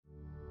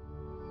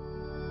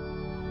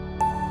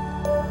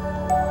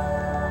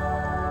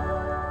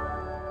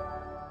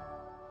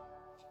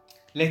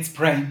Let's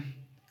pray.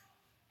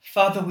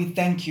 Father, we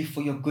thank you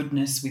for your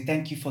goodness. We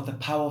thank you for the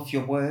power of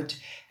your word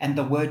and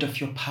the word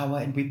of your power.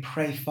 And we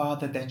pray,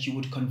 Father, that you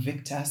would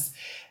convict us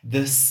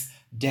this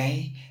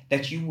day,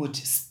 that you would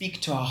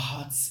speak to our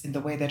hearts in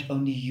the way that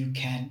only you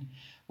can,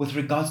 with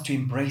regards to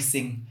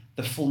embracing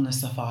the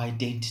fullness of our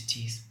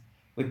identities.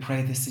 We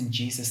pray this in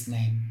Jesus'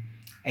 name.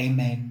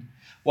 Amen.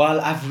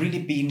 Well, I've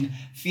really been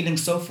feeling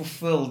so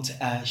fulfilled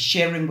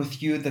sharing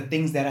with you the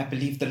things that I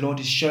believe the Lord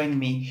is showing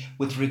me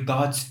with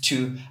regards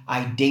to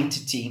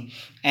identity.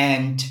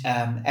 And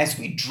as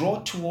we draw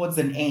towards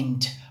an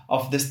end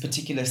of this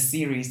particular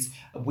series,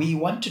 we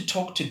want to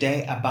talk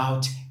today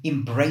about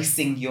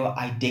embracing your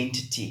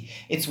identity.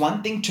 It's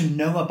one thing to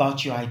know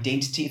about your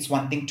identity, it's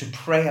one thing to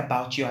pray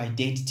about your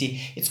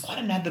identity, it's quite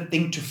another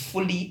thing to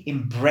fully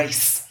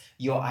embrace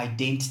your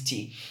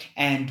identity.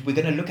 And we're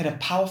going to look at a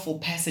powerful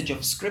passage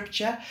of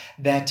scripture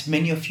that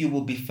many of you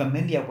will be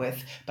familiar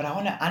with, but I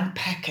want to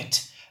unpack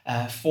it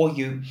for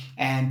you,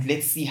 and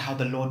let's see how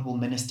the Lord will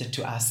minister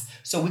to us.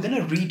 So we're going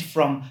to read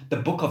from the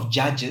book of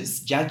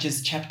Judges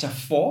chapter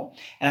 4,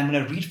 and I'm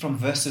going to read from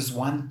verses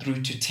 1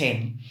 through to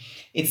 10.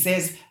 It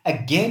says,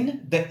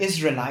 "Again the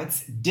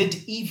Israelites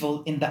did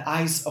evil in the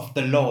eyes of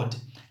the Lord,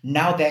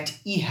 now that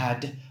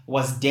Ehud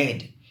was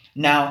dead."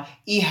 Now,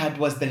 Ehud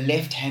was the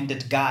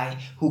left-handed guy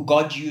who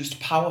God used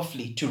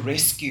powerfully to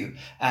rescue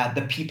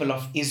the people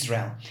of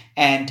Israel.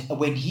 And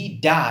when he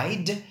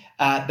died,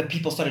 the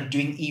people started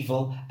doing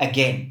evil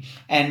again.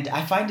 And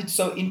I find it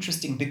so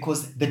interesting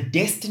because the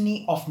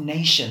destiny of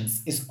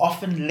nations is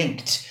often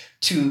linked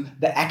to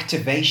the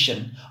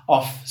activation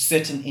of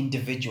certain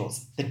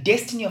individuals. The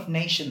destiny of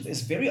nations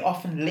is very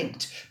often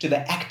linked to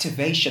the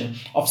activation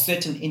of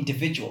certain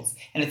individuals.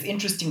 And it's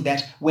interesting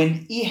that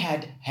when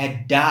Ehud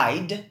had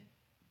died,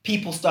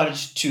 people started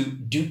to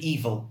do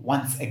evil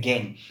once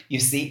again, you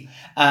see.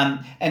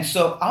 And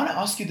so I want to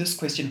ask you this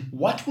question.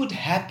 What would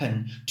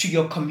happen to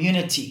your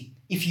community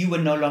if you were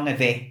no longer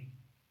there?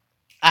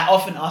 I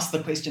often ask the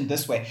question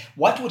this way.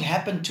 What would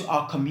happen to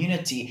our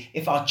community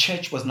if our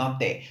church was not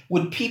there?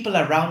 Would people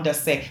around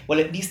us say, well,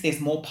 at least there's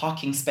more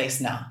parking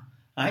space now?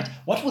 Right?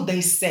 What would they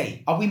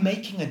say? Are we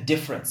making a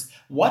difference?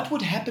 What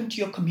would happen to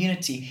your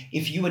community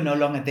if you were no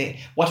longer there?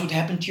 What would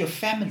happen to your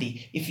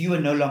family if you were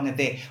no longer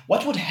there?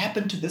 What would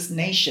happen to this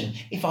nation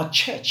if our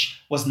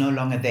church was no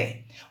longer there?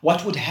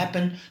 What would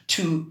happen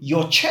to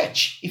your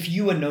church if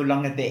you were no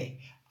longer there?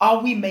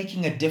 Are we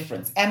making a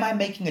difference? Am I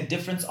making a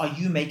difference? Are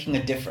you making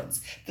a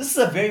difference? This is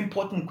a very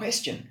important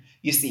question,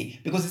 you see,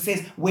 because it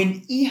says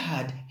when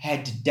Ehud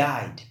had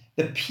died,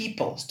 the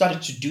people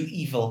started to do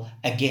evil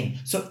again.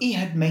 So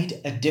Ehud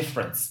made a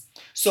difference.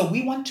 So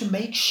we want to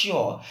make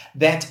sure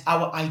that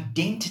our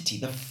identity,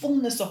 the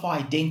fullness of our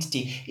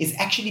identity, is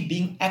actually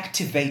being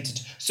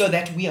activated so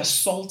that we are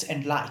salt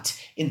and light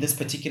in this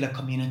particular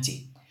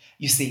community.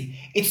 You see,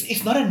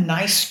 it's not a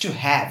nice to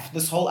have,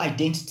 this whole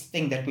identity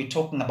thing that we're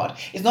talking about.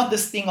 It's not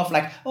this thing of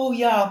like, oh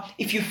yeah,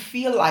 if you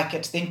feel like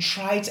it, then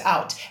try it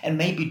out and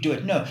maybe do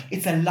it. No,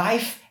 it's a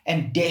life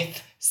and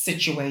death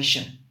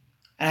situation.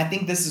 And I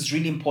think this is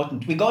really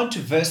important. We go into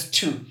verse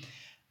 2.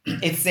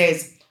 It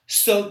says,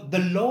 "So the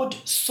Lord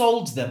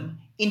sold them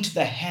into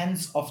the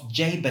hands of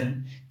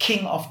Jabin,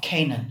 king of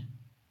Canaan."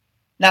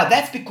 Now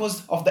that's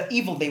because of the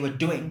evil they were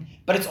doing,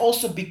 but it's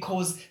also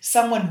because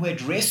someone who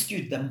had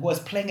rescued them, who was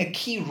playing a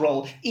key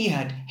role,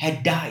 Ehud,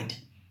 had died.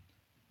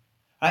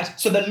 Right?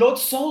 So the Lord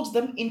sold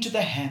them into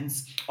the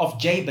hands of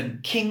Jabin,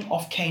 king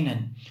of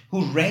Canaan,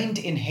 who reigned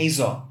in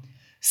Hazor.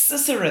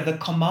 Sisera, the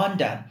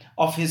commander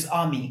of his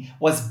army,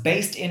 was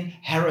based in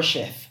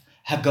Harosheth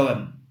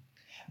Hagoim.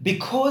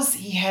 Because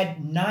he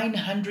had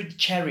 900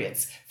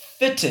 chariots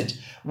fitted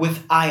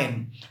with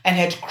iron and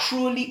had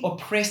cruelly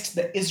oppressed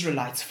the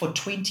Israelites for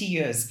 20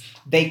 years,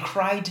 they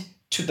cried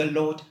to the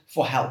Lord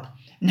for help.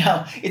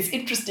 Now, it's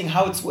interesting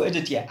how it's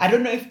worded here. I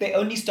don't know if they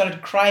only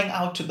started crying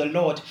out to the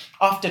Lord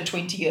after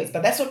 20 years,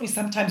 but that's what we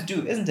sometimes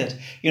do, isn't it?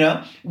 You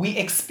know, we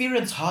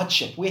experience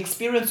hardship, we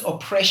experience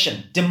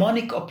oppression,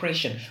 demonic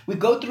oppression. We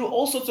go through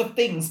all sorts of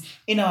things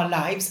in our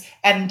lives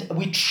and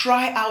we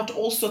try out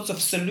all sorts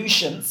of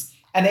solutions.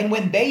 And then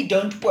when they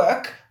don't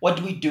work, what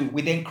do?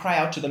 We then cry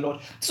out to the Lord.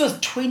 This was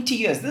 20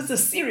 years. This is a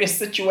serious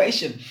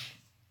situation.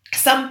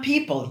 Some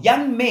people,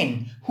 young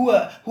men who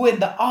are in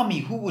the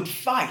army who would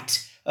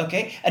fight,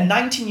 okay, a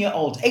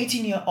 19-year-old,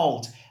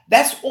 18-year-old,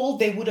 that's all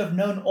they would have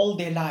known all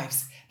their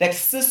lives. That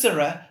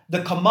Sisera,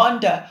 the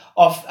commander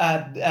of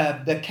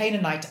the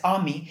Canaanite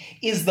army,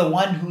 is the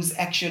one who's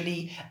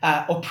actually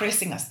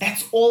oppressing us.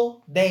 That's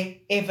all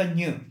they ever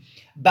knew.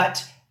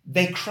 But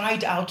they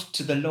cried out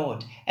to the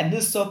Lord. And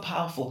this is so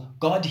powerful.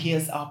 God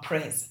hears our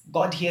prayers.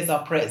 God hears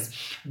our prayers.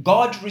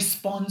 God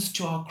responds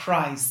to our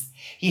cries.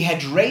 He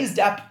had raised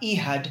up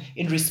Ehud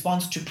in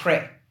response to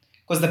prayer.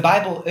 Because the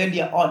Bible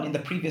earlier on in the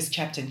previous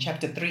chapter, in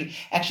chapter 3,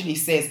 actually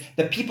says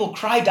the people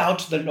cried out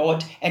to the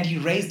Lord and he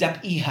raised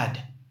up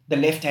Ehud, the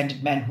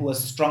left-handed man who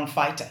was a strong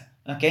fighter.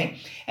 Okay?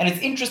 And it's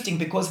interesting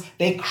because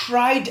they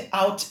cried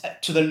out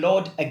to the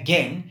Lord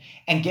again,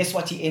 and guess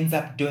what he ends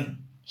up doing?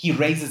 He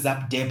raises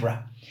up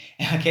Deborah.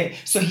 Okay,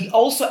 so he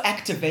also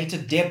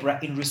activated Deborah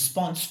in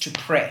response to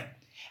prayer.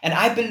 And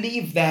I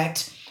believe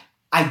that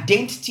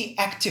identity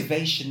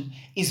activation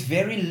is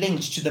very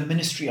linked to the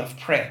ministry of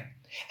prayer.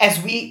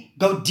 As we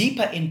go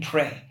deeper in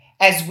prayer,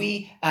 as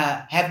we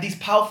have these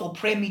powerful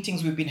prayer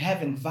meetings we've been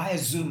having via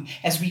Zoom,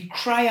 as we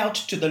cry out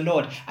to the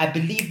Lord, I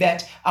believe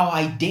that our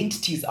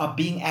identities are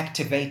being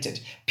activated.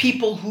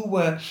 People who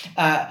were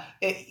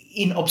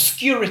in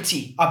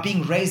obscurity are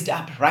being raised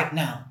up right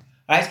now.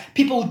 Right?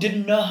 People who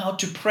didn't know how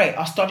to pray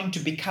are starting to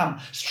become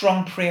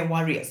strong prayer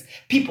warriors.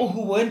 People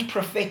who weren't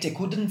prophetic,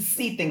 who didn't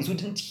see things, who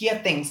didn't hear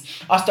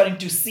things, are starting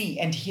to see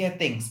and hear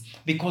things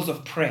because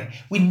of prayer.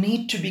 We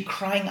need to be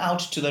crying out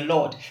to the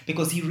Lord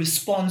because he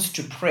responds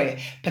to prayer,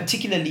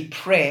 particularly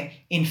prayer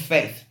in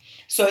faith.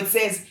 So it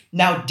says,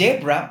 now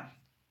Deborah,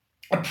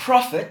 a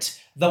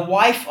prophet, the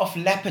wife of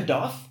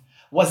Lapidoth,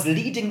 was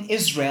leading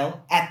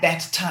Israel at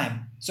that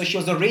time. So she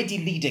was already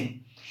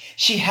leading.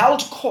 She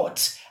held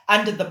court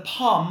under the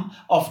palm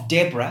of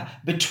Deborah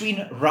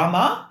between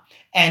Ramah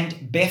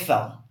and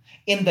Bethel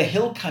in the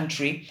hill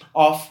country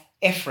of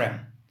Ephraim.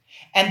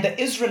 And the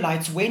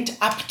Israelites went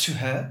up to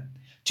her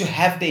to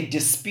have their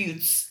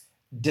disputes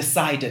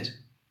decided.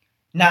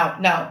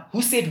 Now,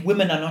 who said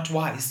women are not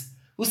wise?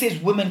 Who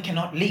says women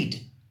cannot lead?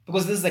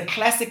 Because this is a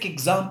classic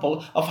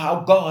example of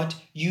how God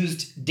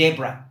used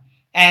Deborah.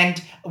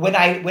 And when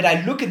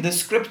I look at the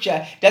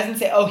scripture, it doesn't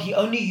say, oh, he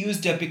only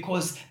used her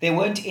because there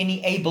weren't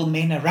any able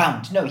men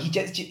around. No, he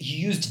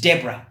used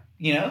Deborah,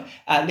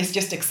 let's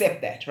just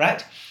accept that,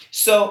 right?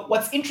 So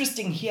what's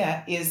interesting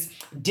here is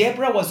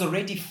Deborah was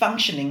already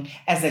functioning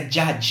as a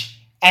judge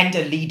and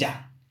a leader,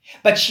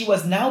 but she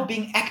was now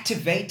being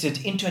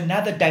activated into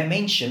another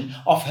dimension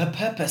of her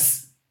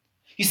purpose.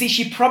 You see,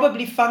 she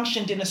probably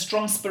functioned in a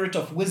strong spirit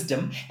of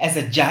wisdom as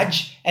a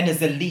judge and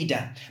as a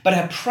leader. But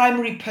her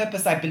primary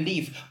purpose, I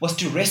believe, was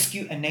to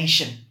rescue a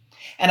nation.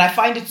 And I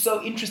find it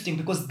so interesting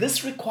because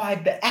this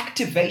required the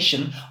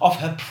activation of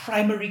her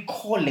primary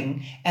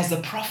calling as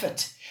a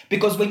prophet.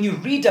 Because when you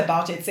read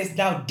about it, it says,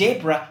 now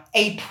Deborah,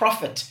 a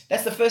prophet.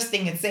 That's the first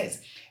thing it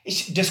says.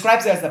 It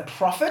describes her as a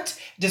prophet,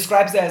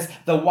 describes her as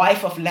the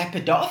wife of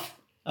Lapidoth.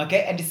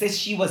 Okay, and it says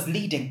she was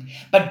leading.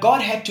 But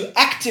God had to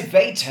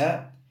activate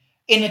her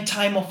in a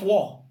time of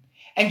war.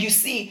 And you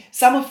see,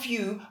 some of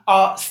you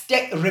are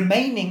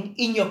remaining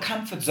in your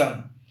comfort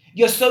zone.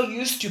 You're so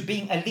used to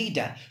being a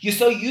leader. You're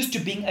so used to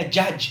being a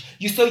judge.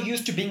 You're so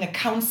used to being a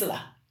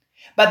counselor.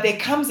 But there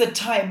comes a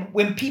time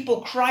when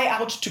people cry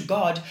out to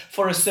God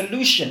for a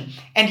solution,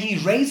 and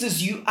he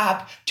raises you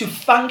up to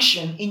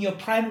function in your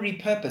primary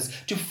purpose,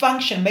 to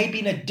function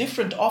maybe in a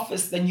different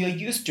office than you're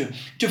used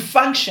to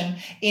function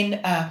in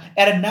at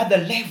another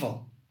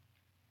level.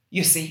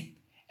 You see?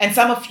 And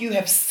some of you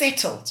have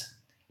settled.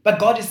 But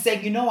God is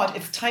saying, you know what?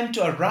 It's time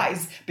to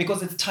arise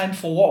because it's time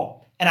for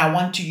war. And I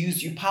want to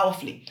use you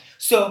powerfully.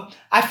 So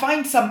I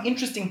find some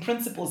interesting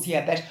principles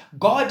here that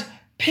God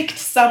picked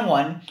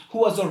someone who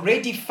was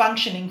already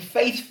functioning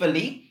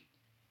faithfully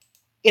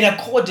in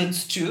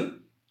accordance to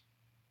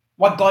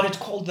what God had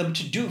called them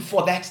to do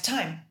for that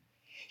time.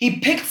 He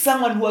picked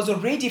someone who was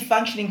already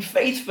functioning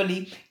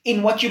faithfully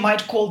in what you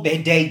might call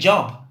their day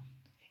job.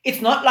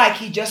 It's not like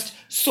he just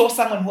saw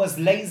someone who was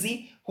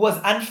lazy, who was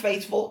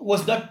unfaithful, who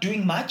was not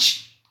doing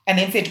much, and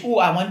then said, oh,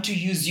 I want to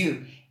use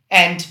you.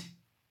 And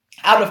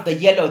out of the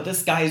yellow,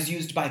 this guy is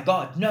used by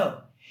God.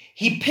 No.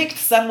 He picked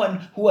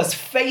someone who was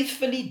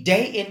faithfully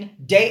day in,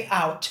 day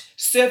out,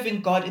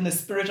 serving God in the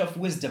spirit of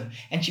wisdom.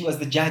 And she was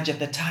the judge at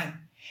the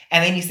time.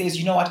 And then he says,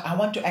 you know what? I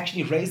want to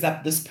actually raise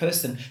up this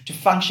person to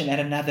function at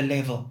another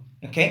level.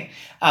 Okay?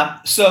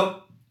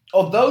 So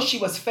although she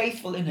was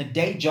faithful in her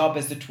day job,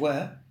 as it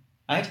were,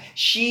 right?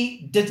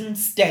 She didn't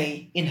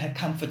stay in her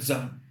comfort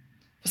zone.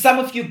 For some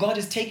of you, God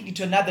is taking you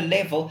to another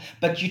level,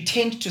 but you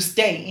tend to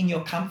stay in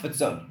your comfort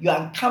zone. You're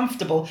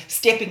uncomfortable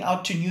stepping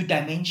out to new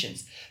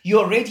dimensions.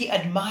 You're already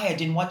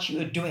admired in what you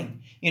are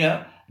doing.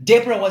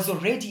 Deborah was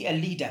already a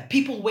leader.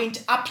 People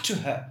went up to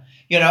her,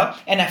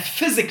 and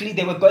physically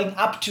they were going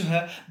up to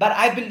her. But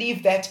I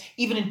believe that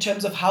even in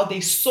terms of how they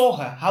saw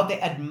her, how they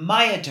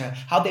admired her,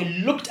 how they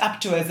looked up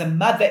to her as a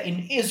mother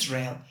in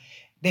Israel,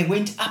 they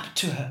went up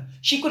to her.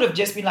 She could have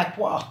just been like,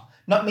 wow,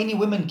 not many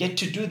women get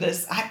to do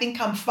this. I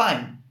think I'm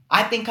fine.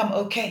 I think I'm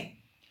okay.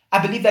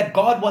 I believe that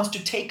God wants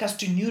to take us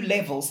to new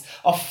levels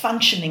of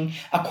functioning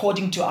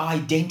according to our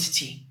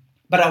identity.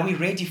 But are we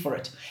ready for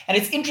it? And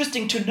it's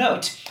interesting to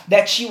note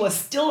that she was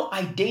still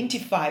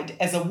identified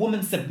as a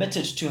woman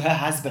submitted to her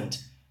husband.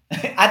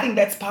 I think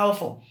that's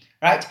powerful,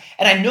 right?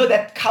 And I know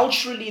that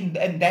culturally in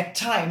that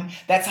time,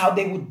 that's how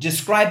they would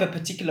describe a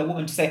particular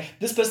woman, to say,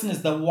 this person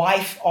is the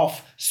wife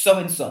of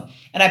so-and-so.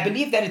 And I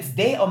believe that it's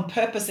there on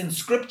purpose in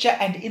scripture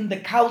and in the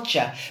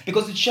culture,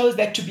 because it shows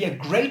that to be a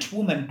great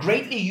woman,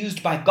 greatly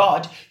used by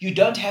God, you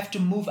don't have to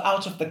move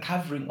out of the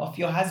covering of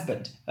your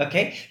husband,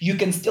 okay? You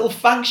can still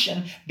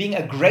function being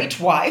a great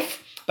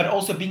wife, but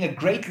also being a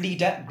great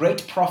leader,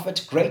 great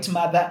prophet, great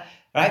mother,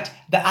 right?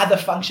 The other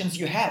functions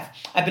you have.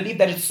 I believe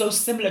that it's so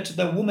similar to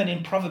the woman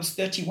in Proverbs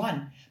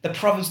 31. the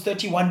Proverbs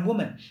 31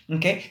 woman.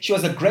 Okay, she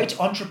was a great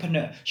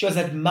entrepreneur. She was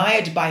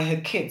admired by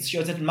her kids. She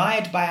was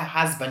admired by her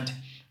husband.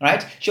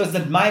 Right? She was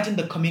admired in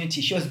the community.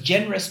 She was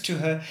generous to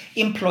her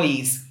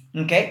employees.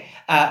 Okay,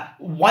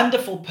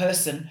 wonderful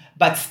person,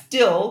 but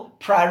still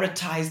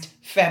prioritized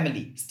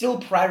family,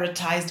 still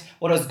prioritized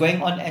what was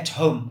going on at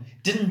home,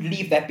 didn't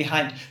leave that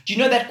behind. Do you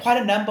know that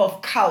quite a number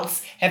of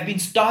cults have been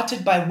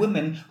started by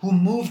women who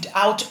moved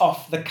out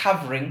of the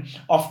covering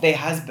of their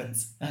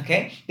husbands?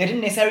 Okay, they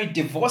didn't necessarily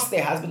divorce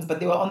their husbands, but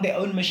they were on their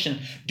own mission,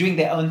 doing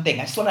their own thing.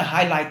 I just want to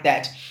highlight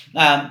that.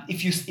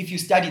 If you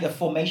study the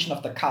formation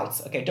of the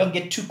cults, okay, don't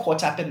get too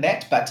caught up in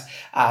that, but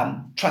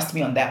trust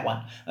me on that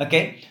one.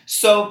 Okay,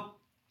 so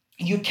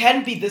you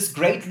can be this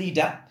great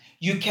leader,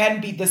 you can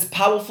be this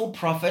powerful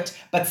prophet,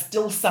 but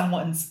still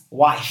someone's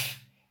wife.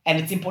 And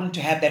it's important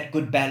to have that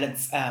good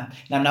balance. And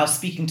I'm now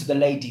speaking to the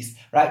ladies,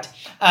 right?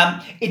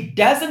 It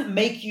doesn't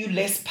make you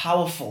less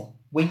powerful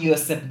when you are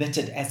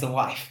submitted as a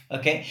wife,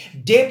 okay?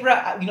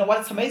 Deborah, you know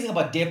what's amazing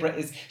about Deborah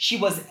is she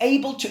was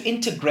able to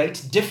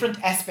integrate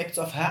different aspects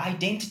of her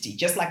identity,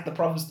 just like the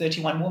Proverbs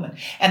 31 woman.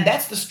 And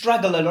that's the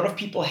struggle a lot of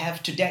people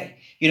have today.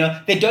 You know,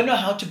 they don't know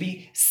how to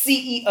be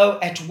CEO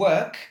at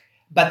work,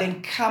 but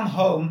then come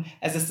home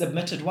as a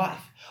submitted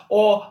wife,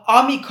 or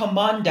army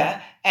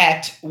commander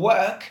at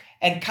work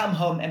and come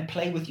home and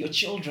play with your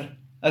children.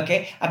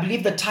 Okay, I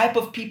believe the type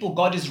of people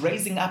God is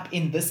raising up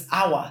in this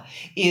hour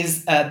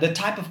is the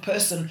type of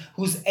person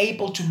who's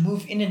able to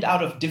move in and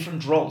out of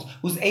different roles,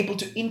 who's able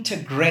to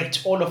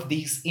integrate all of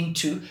these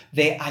into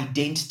their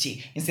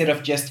identity instead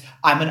of just,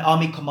 I'm an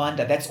army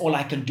commander, that's all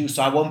I can do,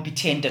 so I won't be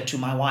tender to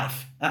my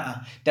wife.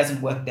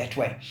 Doesn't work that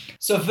way.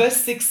 So verse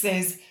 6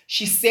 says,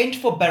 she sent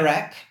for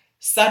Barak,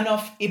 son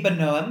of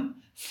Abinoam,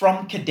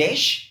 from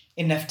Kadesh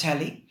in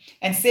Naphtali,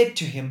 and said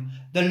to him,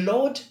 the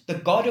Lord, the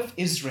God of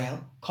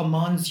Israel,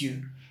 commands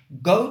you,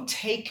 go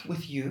take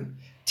with you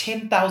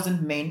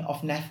 10,000 men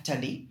of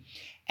Naphtali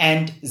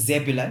and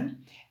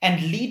Zebulun,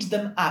 and lead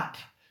them up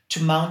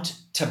to Mount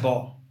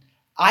Tabor.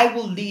 I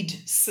will lead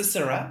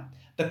Sisera,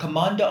 the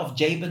commander of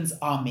Jabin's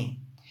army,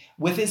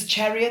 with his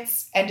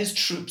chariots and his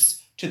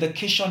troops to the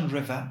Kishon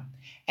River,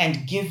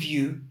 and give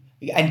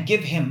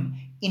him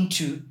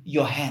into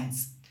your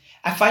hands.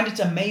 I find it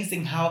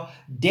amazing how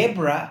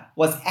Deborah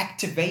was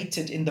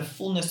activated in the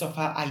fullness of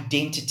her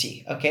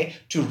identity, okay,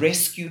 to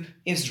rescue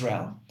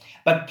Israel.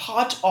 But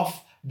part of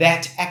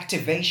that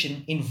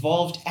activation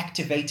involved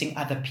activating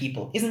other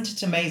people. Isn't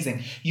it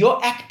amazing?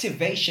 Your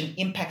activation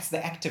impacts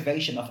the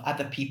activation of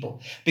other people,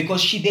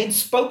 because she then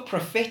spoke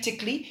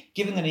prophetically,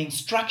 giving an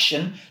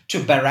instruction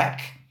to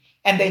Barak,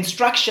 and the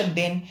instruction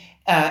then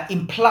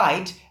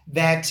implied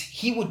that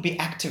he would be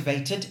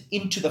activated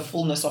into the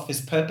fullness of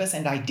his purpose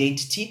and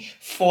identity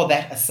for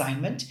that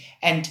assignment.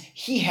 And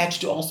he had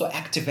to also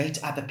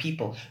activate other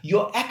people.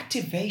 Your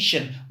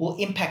activation will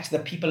impact the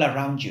people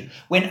around you.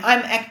 When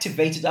I'm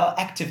activated, I'll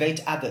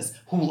activate others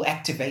who will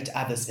activate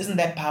others. Isn't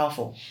that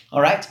powerful?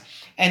 All right.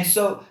 And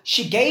so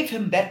she gave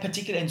him that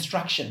particular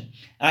instruction.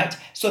 All right.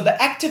 So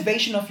the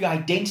activation of your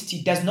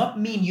identity does not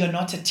mean you're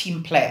not a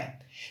team player.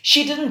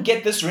 She didn't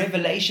get this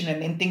revelation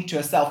and then think to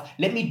herself,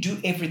 let me do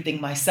everything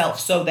myself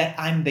so that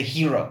I'm the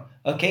hero.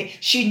 Okay,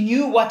 she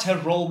knew what her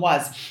role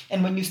was.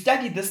 And when you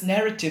study this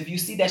narrative, you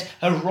see that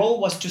her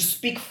role was to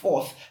speak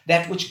forth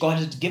that which God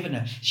had given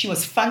her. She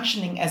was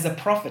functioning as a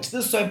prophet.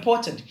 This is so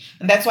important.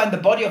 And that's why in the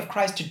body of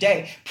Christ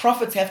today,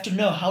 prophets have to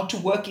know how to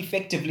work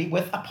effectively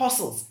with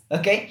apostles.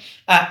 Okay,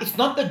 it's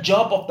not the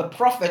job of the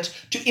prophet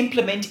to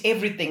implement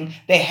everything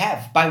they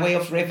have by way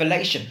of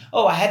revelation.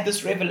 Oh, I had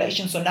this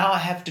revelation, so now I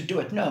have to do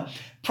it. No.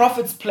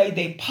 Prophets play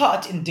their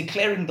part in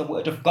declaring the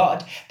word of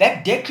God.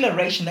 That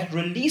declaration, that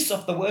release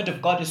of the word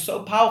of God is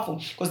so powerful,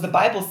 because the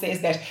Bible says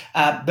that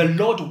the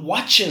Lord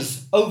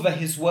watches over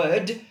his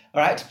word,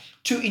 right,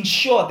 to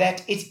ensure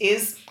that it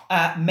is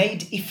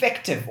made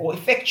effective or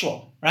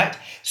effectual, right?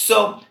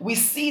 So we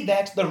see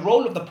that the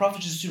role of the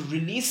prophet is to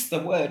release the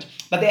word,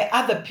 but there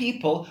are other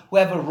people who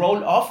have a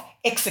role of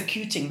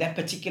executing that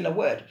particular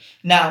word.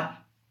 Now,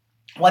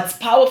 what's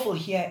powerful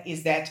here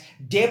is that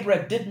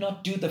Deborah did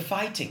not do the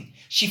fighting.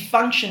 She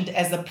functioned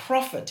as a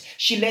prophet.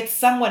 She let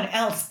someone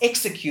else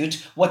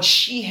execute what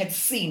she had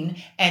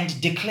seen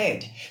and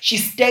declared. She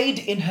stayed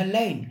in her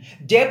lane.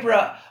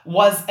 Deborah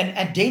was an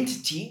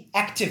identity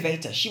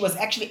activator. She was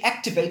actually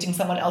activating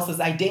someone else's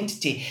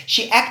identity.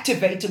 She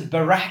activated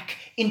Barak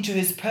into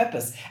his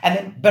purpose. And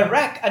then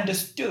Barak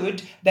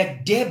understood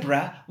that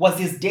Deborah was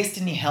his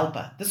destiny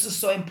helper. This is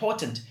so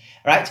important,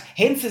 right?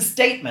 Hence his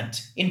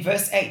statement in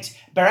verse 8.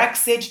 Barak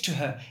said to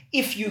her,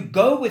 if you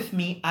go with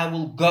me, I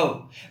will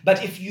go.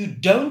 But if you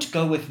don't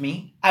go with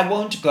me, I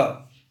won't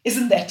go.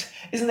 Isn't that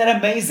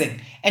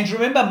amazing? And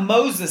remember,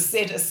 Moses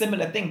said a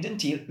similar thing,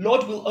 didn't he?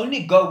 Lord, we'll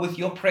only go with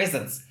your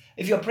presence.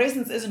 If your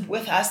presence isn't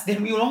with us,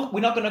 then we're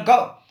not going to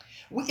go.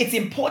 It's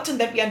important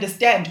that we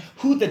understand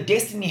who the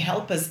destiny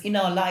helpers in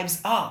our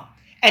lives are,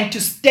 and to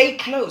stay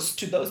close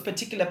to those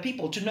particular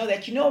people, to know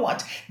that, you know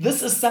what,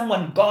 this is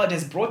someone God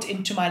has brought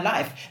into my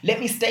life. Let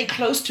me stay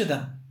close to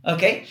them.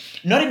 Okay?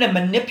 Not in a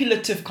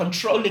manipulative,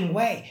 controlling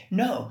way.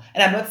 No.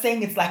 And I'm not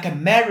saying it's like a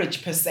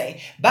marriage per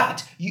se,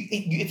 but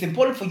it's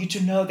important for you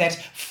to know that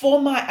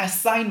for my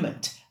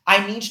assignment,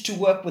 I need to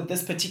work with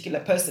this particular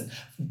person.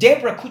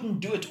 Deborah couldn't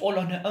do it all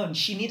on her own.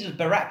 She needed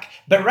Barak.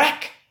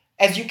 Barak,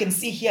 as you can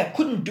see here,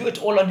 couldn't do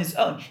it all on his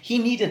own. He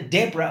needed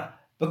Deborah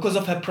because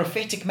of her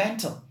prophetic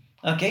mantle.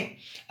 Okay,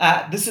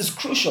 this is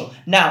crucial.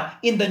 Now,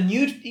 in the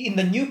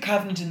new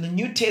covenant, in the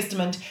New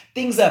Testament,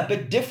 things are a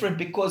bit different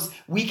because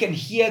we can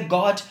hear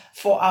God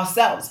for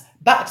ourselves.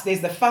 But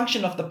there's the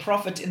function of the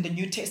prophet in the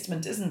New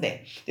Testament, isn't there?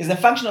 There's a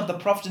function of the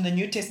prophet in the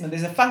New Testament.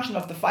 There's a function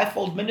of the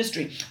fivefold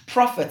ministry: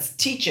 prophets,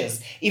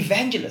 teachers,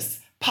 evangelists,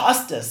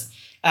 pastors.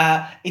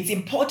 It's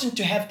important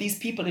to have these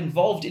people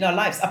involved in our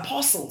lives.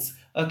 Apostles.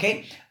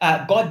 Okay,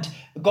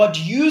 God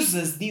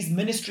uses these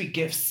ministry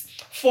gifts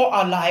for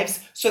our lives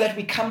so that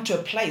we come to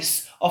a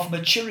place of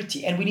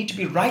maturity, and we need to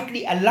be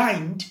rightly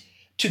aligned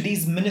to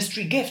these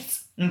ministry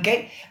gifts.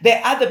 Okay, there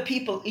are other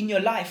people in your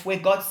life where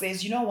God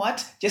says, you know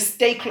what, just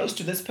stay close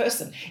to this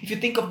person. If you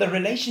think of the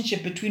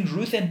relationship between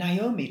Ruth and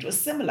Naomi, it was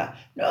similar.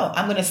 No,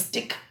 I'm going to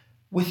stick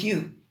with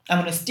you. I'm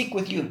going to stick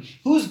with you.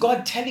 Who's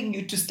God telling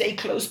you to stay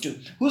close to?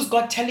 Who's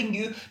God telling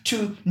you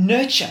to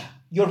nurture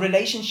your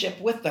relationship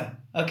with them?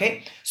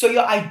 Okay, so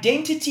your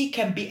identity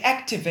can be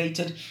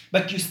activated,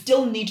 but you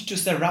still need to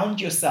surround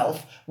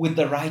yourself with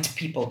the right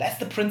people. That's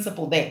the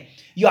principle there.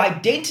 Your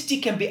identity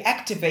can be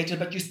activated,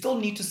 but you still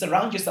need to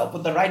surround yourself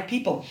with the right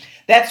people.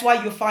 That's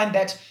why you find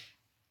that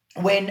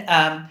when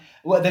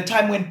the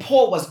time when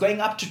Paul was going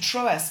up to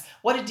Troas,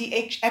 what did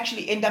he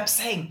actually end up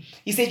saying?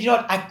 He said, you know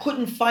what, I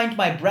couldn't find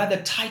my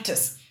brother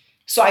Titus,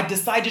 so I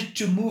decided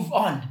to move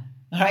on.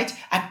 All right,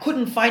 I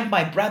couldn't find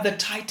my brother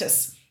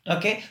Titus.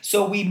 Okay,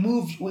 so we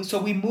moved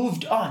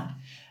on.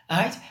 All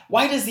right,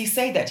 why does he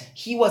say that?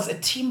 He was a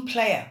team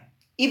player,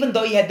 even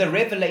though he had the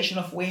revelation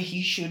of where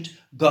he should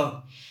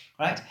go.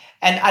 Right,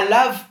 and I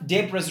love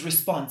Deborah's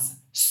response.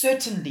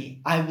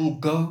 Certainly, I will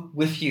go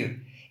with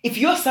you. If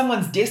you're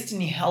someone's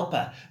destiny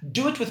helper,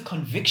 do it with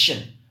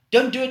conviction.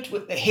 Don't do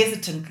it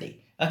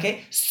hesitantly.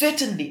 Okay,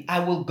 certainly I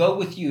will go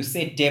with you,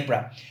 said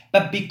Deborah.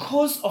 But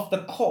because of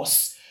the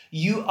course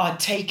you are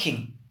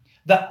taking,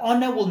 the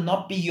honor will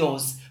not be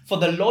yours, for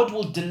the Lord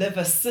will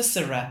deliver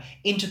Sisera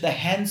into the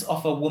hands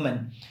of a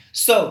woman.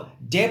 So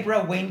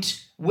Deborah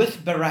went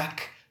with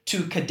Barak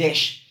to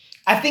Kadesh.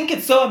 I think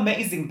it's so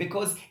amazing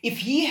because if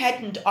he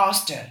hadn't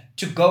asked her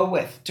to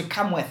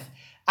come with,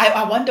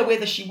 I wonder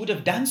whether she would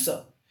have done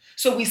so.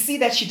 So we see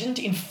that she didn't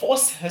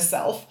enforce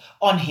herself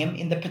on him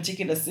in the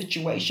particular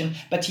situation,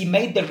 but he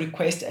made the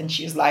request and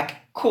she's like,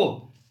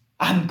 cool,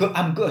 I'm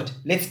good.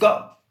 Let's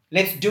go.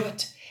 Let's do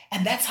it.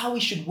 And that's how we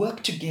should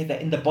work together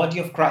in the body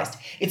of Christ.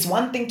 It's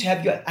one thing to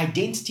have your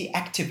identity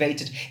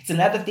activated. It's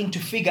another thing to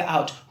figure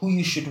out who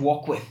you should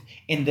walk with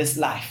in this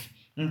life.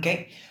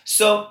 Okay?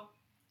 So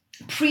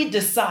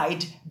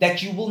pre-decide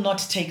that you will not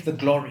take the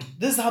glory.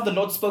 This is how the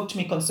Lord spoke to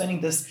me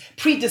concerning this.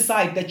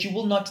 Pre-decide that you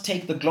will not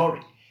take the glory.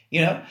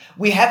 You know,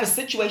 we have a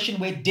situation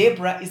where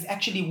Deborah is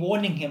actually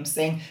warning him,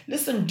 saying,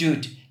 listen,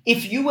 dude,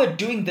 if you were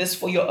doing this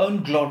for your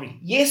own glory,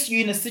 yes,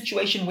 you're in a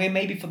situation where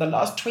maybe for the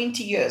last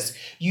 20 years,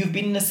 you've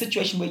been in a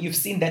situation where you've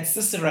seen that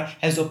Sisera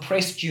has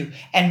oppressed you,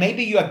 and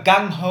maybe you are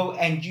gung-ho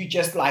and you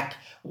just like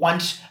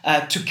want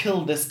to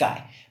kill this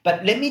guy.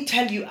 But let me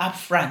tell you up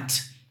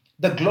front,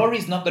 the glory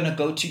is not going to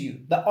go to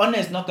you. The honor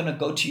is not going to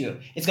go to you.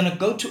 It's going to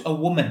go to a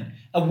woman.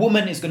 A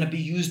woman is going to be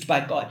used by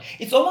God.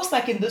 It's almost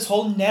like in this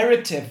whole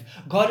narrative,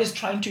 God is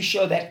trying to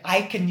show that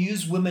I can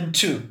use women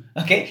too.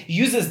 Okay? He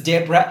uses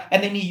Deborah,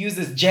 and then he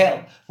uses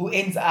Jael, who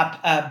ends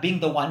up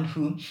being the one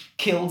who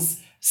kills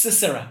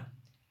Sisera.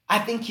 I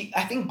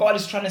think God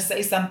is trying to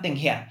say something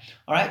here.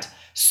 All right?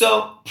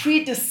 So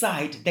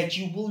pre-decide that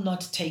you will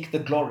not take the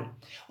glory.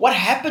 What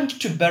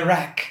happened to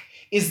Barak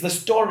is the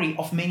story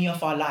of many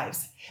of our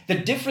lives. The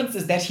difference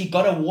is that he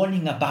got a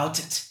warning about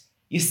it.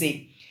 You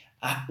see,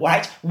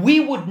 right? We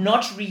would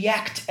not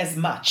react as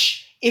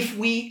much if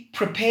we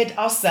prepared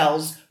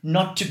ourselves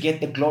not to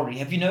get the glory.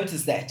 Have you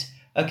noticed that?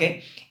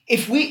 Okay.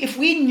 If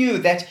we knew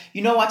that,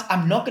 you know what,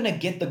 I'm not going to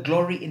get the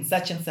glory in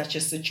such and such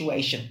a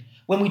situation.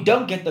 When we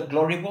don't get the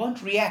glory, we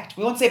won't react.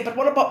 We won't say, but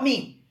what about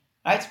me?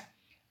 Right?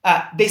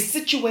 There's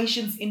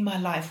situations in my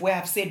life where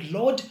I've said,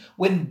 Lord,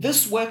 when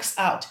this works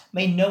out,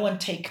 may no one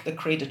take the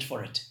credit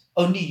for it.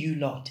 Only you,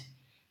 Lord.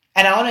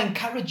 And I want to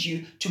encourage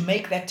you to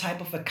make that type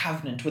of a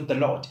covenant with the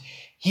Lord.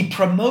 He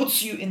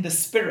promotes you in the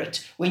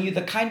spirit when you're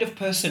the kind of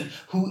person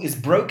who is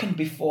broken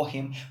before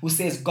him, who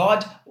says,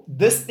 God,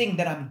 this thing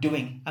that I'm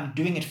doing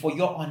it for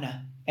your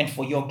honor and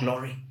for your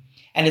glory.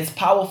 And it's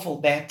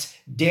powerful that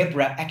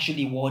Deborah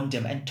actually warned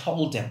him and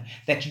told him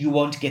that you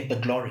won't get the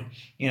glory,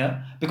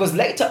 because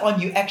later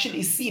on you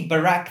actually see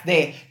Barak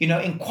there,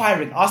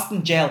 inquiring,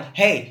 asking Jael,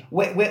 hey,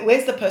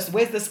 where's the person?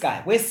 Where's this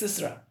guy? Where's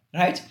Sisera?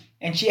 Right?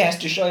 And she has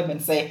to show him and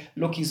say,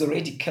 look, he's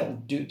already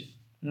killed, dude.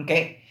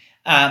 Okay?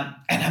 And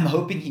I'm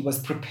hoping he was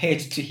prepared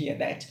to hear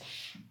that.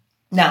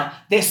 Now,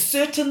 there's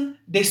certain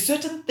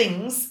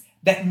things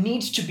that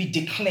need to be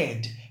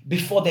declared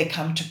before they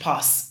come to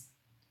pass.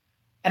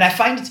 And I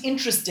find it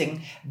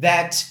interesting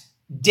that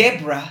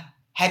Deborah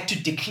had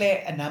to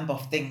declare a number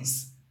of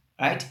things,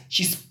 right?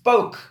 She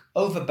spoke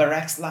over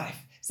Barak's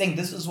life, saying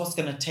this is what's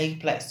going to take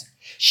place.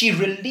 She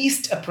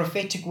released a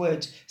prophetic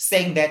word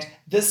saying that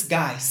this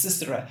guy,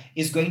 Sisera,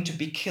 is going to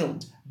be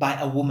killed by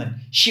a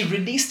woman. She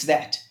released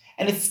that.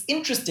 And it's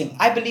interesting.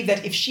 I believe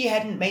that if she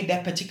hadn't made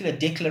that particular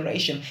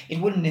declaration, it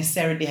wouldn't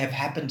necessarily have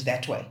happened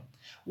that way.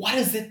 What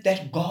is it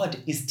that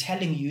God is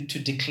telling you to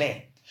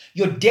declare?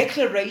 Your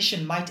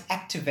declaration might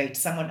activate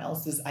someone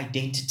else's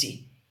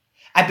identity.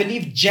 I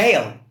believe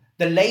Jael,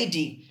 the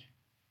lady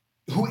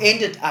who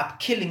ended up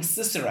killing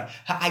Sisera,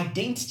 her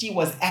identity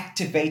was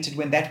activated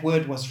when that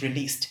word was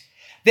released.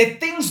 There are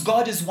things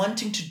God is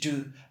wanting to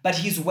do, but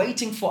he's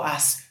waiting for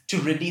us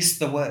to release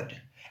the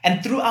word.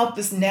 And throughout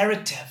this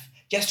narrative,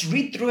 just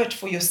read through it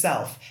for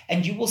yourself,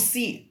 and you will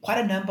see quite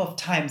a number of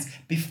times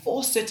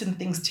before certain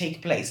things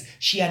take place,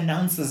 she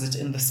announces it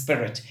in the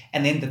spirit,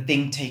 and then the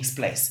thing takes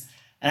place.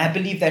 And I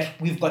believe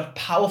that we've got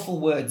powerful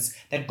words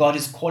that God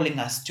is calling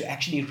us to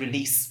actually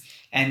release,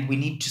 and we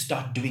need to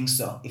start doing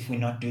so if we're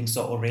not doing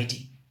so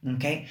already,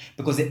 okay?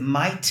 Because it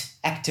might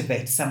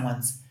activate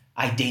someone's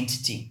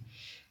identity.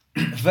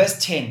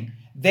 Verse 10,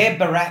 there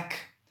Barak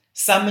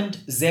summoned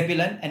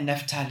Zebulun and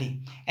Naphtali,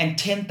 and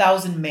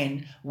 10,000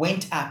 men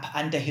went up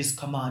under his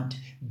command.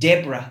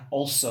 Deborah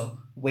also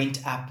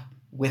went up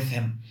with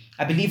him.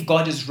 I believe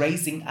God is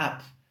raising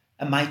up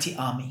a mighty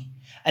army,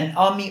 an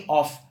army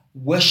of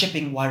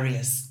worshiping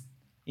warriors.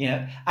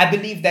 I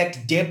believe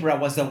that Deborah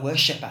was a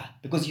worshiper,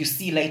 because you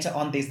see later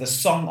on there's the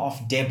song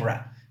of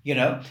Deborah,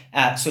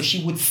 so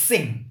she would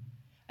sing.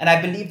 And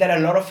I believe that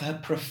a lot of her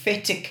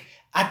prophetic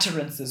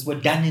utterances were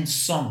done in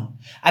song.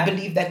 I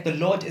believe that the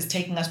Lord is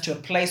taking us to a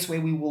place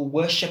where we will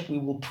worship, we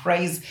will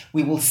praise,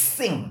 we will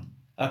sing.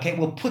 Okay,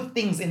 we'll put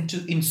things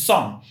in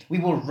song. We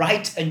will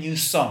write a new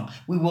song.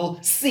 We will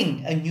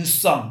sing a new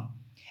song,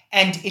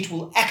 and it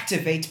will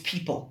activate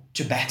people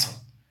to battle.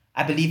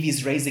 I believe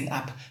he's raising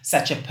up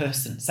such a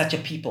person, such a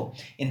people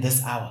in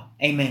this hour.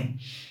 Amen.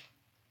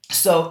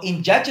 So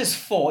in Judges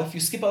 4, if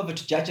you skip over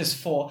to Judges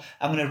 4,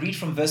 I'm going to read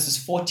from verses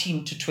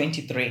 14 to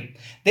 23.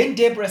 Then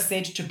Deborah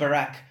said to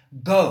Barak,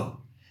 go.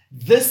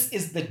 This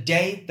is the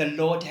day the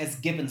Lord has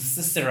given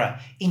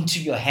Sisera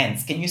into your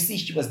hands. Can you see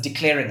she was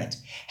declaring it?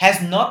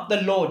 Has not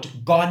the Lord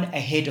gone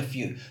ahead of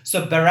you?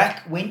 So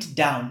Barak went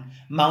down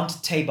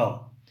Mount Tabor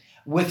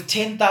with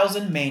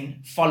 10,000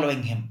 men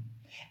following him.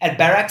 At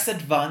Barak's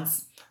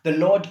advance, the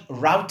Lord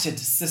routed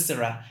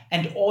Sisera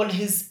and all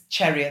his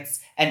chariots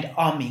and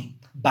army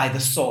by the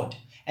sword.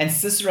 And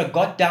Sisera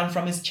got down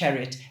from his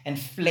chariot and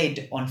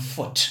fled on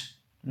foot.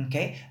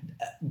 Okay?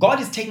 God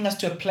is taking us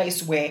to a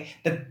place where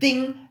the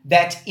thing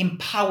that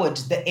empowered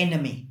the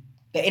enemy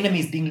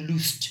is being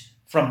loosed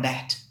from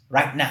that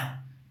right now.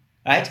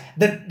 Right?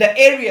 The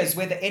areas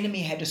where the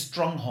enemy had a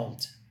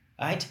stronghold,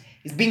 right,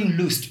 is being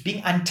loosed,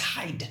 being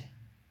untied.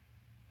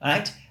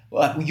 Right?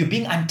 You're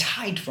being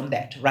untied from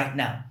that right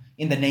now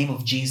in the name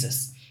of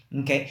Jesus.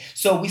 Okay,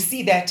 so we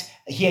see that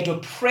he had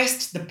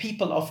oppressed the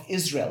people of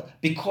Israel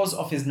because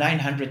of his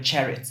 900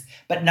 chariots.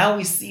 But now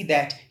we see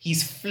that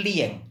he's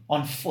fleeing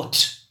on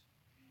foot.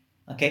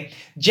 Okay,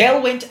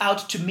 Jael went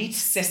out to meet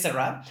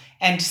Sisera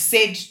and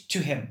said to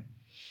him,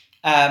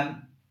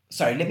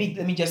 let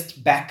me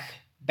just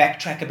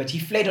backtrack a bit. He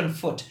fled on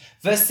foot.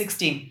 Verse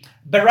 16,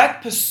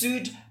 Barak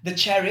pursued the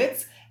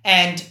chariots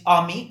and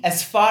army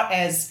as far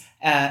as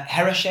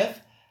Harosheth,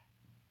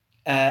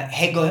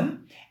 Hagoim,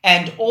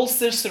 and all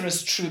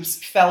Sisera's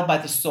troops fell by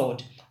the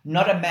sword.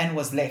 Not a man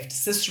was left.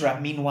 Sisera,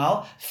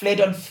 meanwhile, fled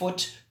on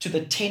foot to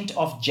the tent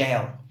of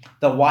Jael,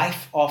 the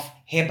wife of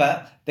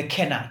Heber the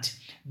Kenite,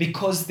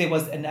 because there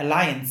was an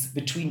alliance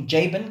between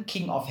Jabin,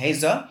 king of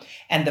Hazor,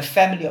 and the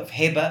family of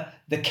Heber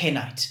the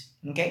Kenite.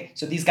 Okay,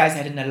 so these guys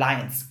had an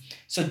alliance.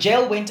 So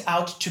Jael went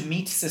out to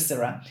meet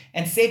Sisera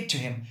and said to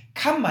him,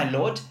 come, my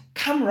lord,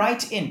 come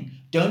right in.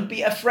 Don't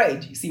be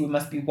afraid. You see, we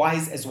must be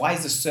wise as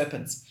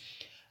serpents,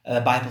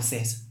 the Bible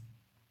says.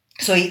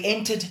 So he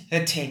entered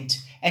her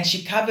tent, and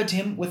she covered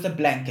him with a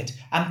blanket.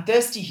 I'm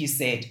thirsty, he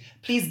said.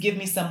 Please give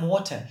me some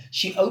water.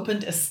 She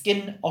opened a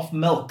skin of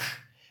milk,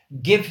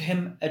 gave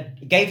him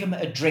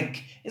a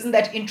drink. Isn't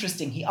that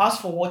interesting? He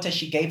asked for water,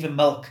 she gave him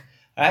milk,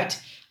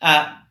 right?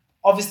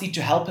 Obviously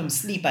to help him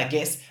sleep, I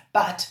guess.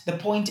 But the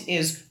point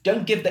is,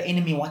 don't give the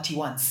enemy what he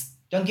wants.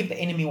 Don't give the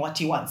enemy what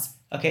he wants.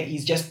 Okay,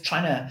 he's just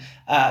trying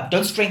to,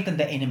 don't strengthen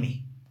the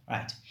enemy,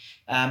 right?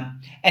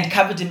 And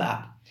covered him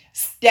up.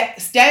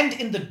 Stand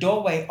in the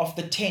doorway of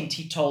the tent,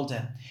 he told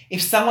her.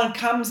 If someone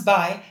comes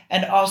by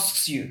and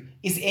asks you,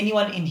 is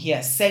anyone in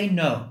here? Say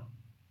no.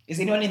 Is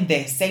anyone in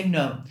there? Say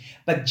no.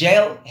 But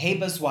Jael,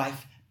 Heber's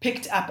wife,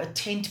 picked up a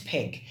tent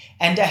peg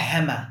and a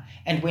hammer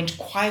and went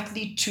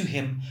quietly to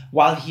him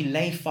while he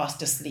lay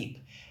fast asleep.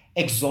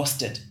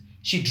 Exhausted,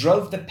 she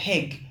drove the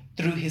peg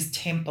through his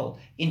temple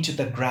into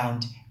the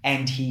ground,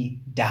 and he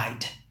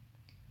died.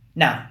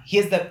 Now,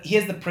 here's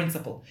the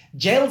principle.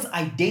 Jael's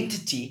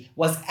identity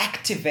was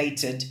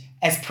activated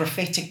as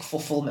prophetic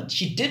fulfillment.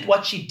 She did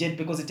what she did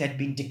because it had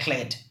been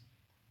declared.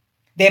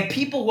 There are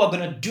people who are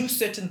going to do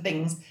certain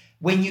things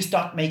when you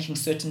start making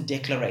certain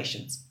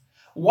declarations.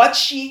 What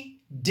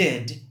she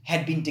did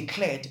had been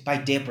declared by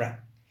Deborah.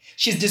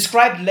 She's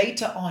described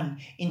later on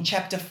in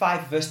chapter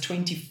 5, verse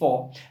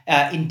 24,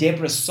 in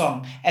Deborah's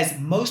song, as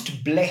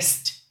most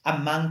blessed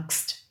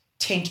amongst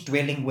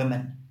tent-dwelling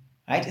women.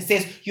 Right? It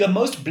says, you are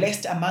most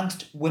blessed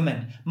amongst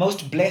women,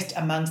 most blessed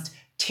amongst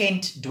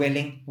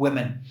tent-dwelling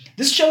women.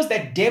 This shows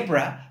that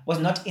Deborah was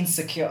not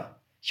insecure.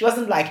 She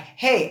wasn't like,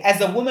 hey,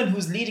 as a woman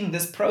who's leading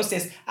this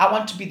process, I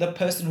want to be the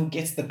person who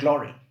gets the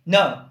glory.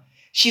 No.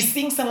 She's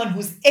seeing someone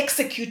who's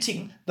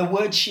executing the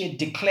word she had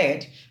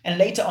declared, and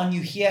later on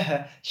you hear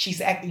her,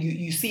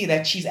 you see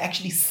that she's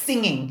actually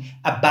singing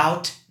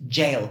about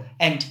Jael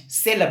and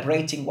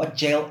celebrating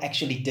what Jael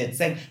actually did,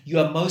 saying, you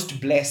are most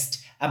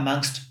blessed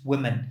amongst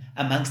women,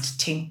 amongst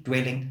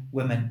tent-dwelling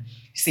women.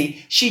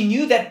 See, she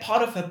knew that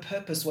part of her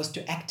purpose was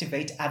to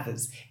activate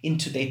others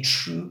into their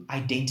true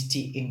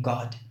identity in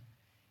God.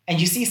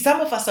 And you see,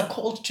 some of us are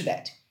called to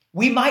that.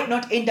 We might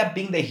not end up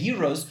being the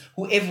heroes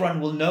who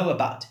everyone will know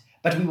about,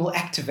 but we will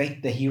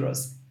activate the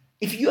heroes.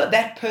 If you are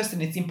that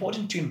person, it's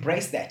important to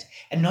embrace that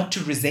and not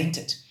to resent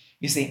it.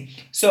 You see,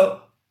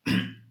 so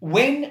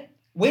when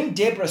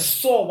Deborah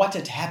saw what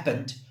had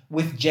happened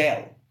with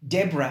Jael,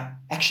 Deborah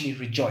actually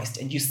rejoiced,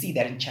 and you see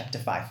that in chapter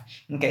 5.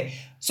 Okay,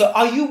 so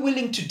are you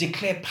willing to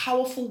declare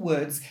powerful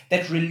words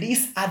that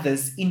release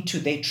others into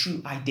their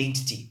true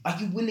identity? Are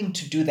you willing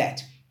to do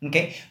that?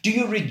 Okay, do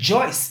you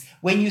rejoice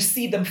when you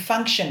see them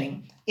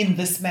functioning in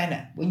this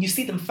manner, when you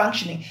see them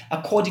functioning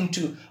according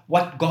to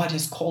what God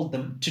has called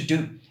them to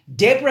do?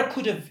 Deborah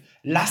could have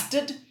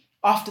lusted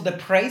after the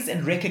praise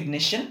and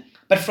recognition,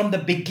 but from the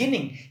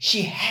beginning,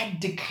 she had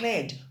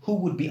declared who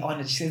would be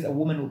honored. She says a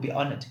woman will be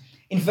honored.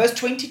 In verse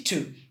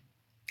 22,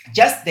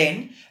 just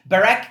then,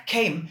 Barak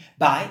came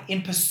by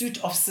in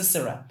pursuit of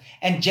Sisera,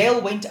 and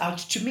Jael went out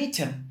to meet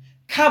him.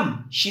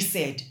 Come, she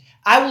said,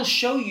 I will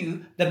show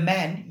you the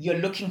man you're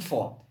looking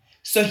for.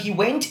 So he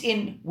went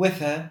in with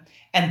her,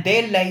 and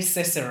there lay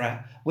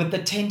Sisera with the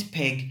tent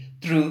peg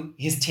through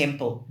his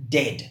temple,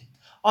 dead.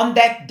 On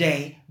that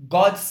day,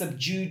 God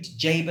subdued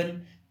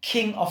Jabin,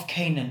 king of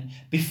Canaan,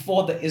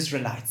 before the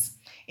Israelites.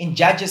 In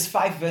Judges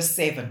 5 verse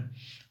 7,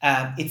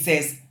 it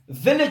says,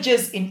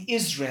 villages in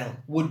Israel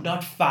would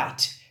not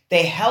fight.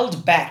 They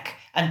held back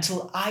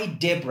until I,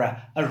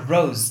 Deborah,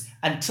 arose,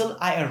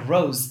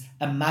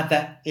 a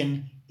mother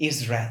in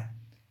Israel.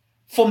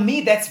 For me,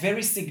 that's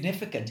very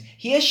significant.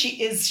 Here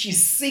she is,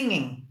 she's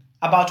singing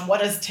about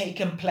what has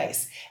taken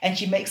place. And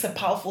she makes a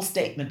powerful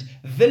statement.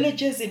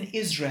 Villages in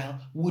Israel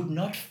would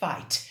not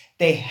fight.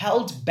 They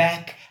held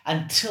back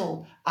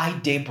until I,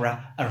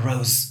 Deborah,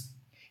 arose.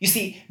 You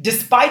see,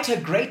 despite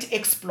her great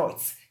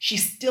exploits, she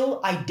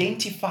still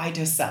identified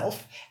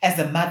herself as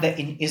a mother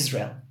in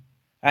Israel.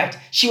 Right?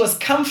 She was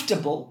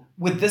comfortable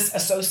with this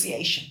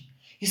association.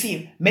 You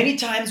see, many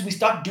times we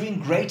start doing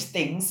great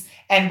things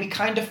and we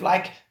kind of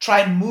like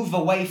try and move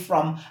away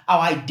from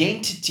our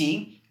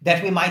identity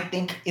that we might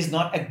think is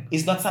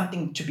not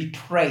something to be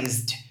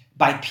praised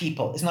by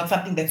people. It's not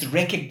something that's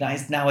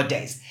recognized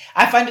nowadays.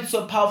 I find it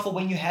so powerful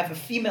when you have a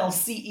female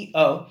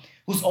CEO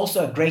who's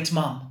also a great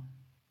mom.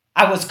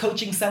 I was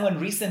coaching someone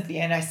recently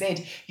and I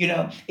said,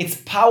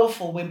 it's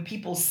powerful when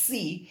people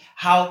see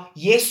how,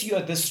 yes,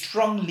 you're the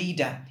strong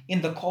leader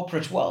in the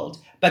corporate world,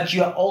 but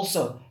you're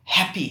also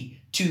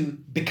happy to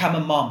become a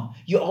mom.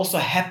 You're also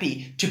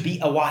happy to be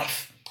a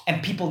wife.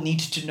 And people need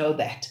to know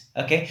that.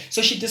 Okay.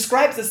 So she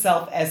describes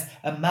herself as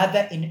a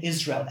mother in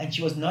Israel, and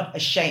she was not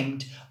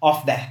ashamed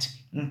of that.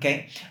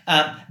 Okay.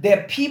 There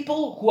are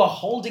people who are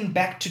holding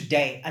back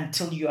today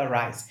until you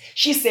arise.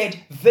 She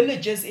said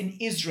villages in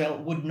Israel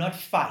would not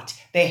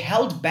fight. They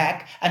held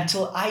back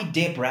until I,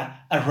 Deborah,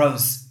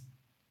 arose.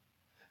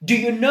 Do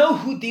you know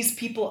who these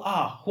people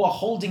are who are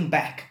holding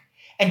back?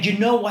 And you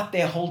know what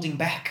they're holding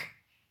back?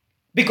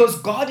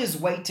 Because God is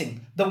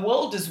waiting. The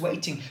world is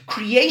waiting.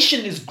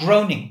 Creation is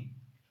groaning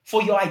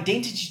for your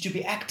identity to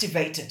be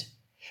activated.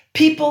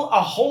 People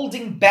are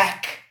holding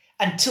back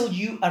until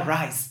you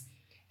arise.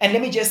 And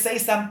let me just say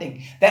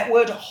something. That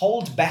word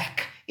hold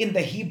back in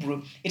the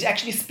Hebrew, it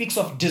actually speaks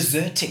of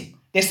deserting.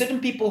 There are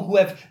certain people who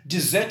have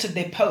deserted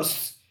their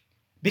posts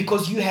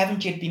because you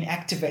haven't yet been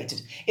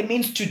activated. It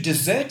means to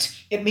desert.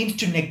 It means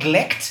to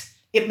neglect.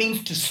 It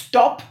means to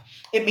stop.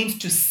 It means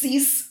to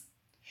cease.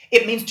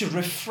 It means to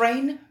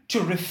refrain,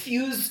 to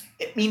refuse.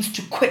 It means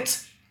to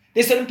quit.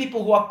 There's certain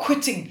people who are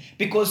quitting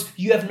because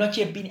you have not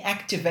yet been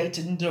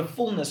activated into the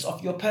fullness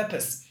of your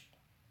purpose.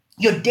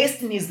 Your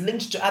destiny is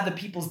linked to other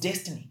people's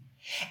destiny.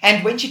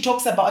 And when she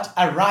talks about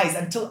arise,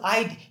 until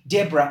I,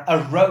 Deborah,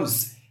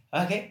 arose,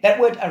 okay, that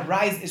word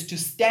arise is to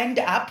stand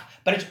up,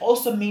 but it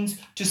also means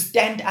to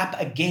stand up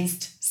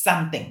against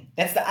something.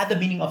 That's the other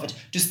meaning of it,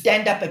 to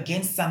stand up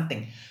against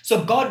something.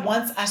 So God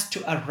wants us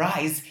to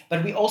arise,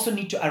 but we also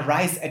need to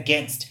arise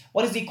against.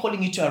 What is he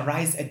calling you to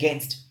arise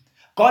against?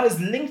 God has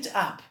linked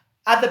up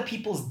other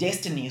people's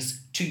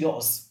destinies to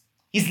yours.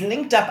 He's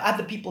linked up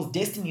other people's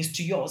destinies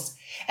to yours.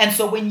 And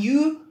so when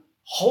you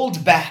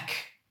hold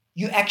back,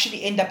 you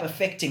actually end up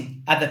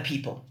affecting other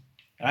people.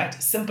 All right?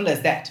 Simple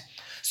as that.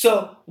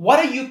 So what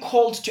are you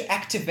called to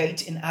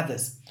activate in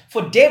others?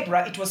 For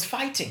Deborah, it was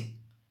fighting.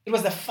 It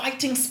was the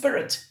fighting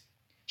spirit.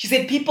 She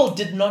said, people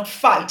did not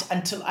fight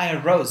until I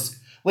arose.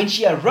 When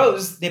she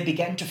arose, they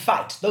began to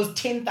fight. Those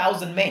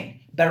 10,000 men,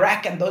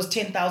 Barak and those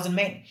 10,000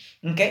 men.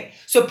 Okay?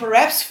 So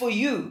perhaps for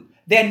you,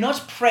 they're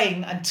not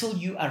praying until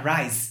you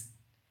arise.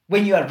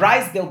 When you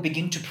arise, they'll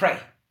begin to pray.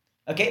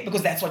 Okay?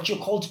 Because that's what you're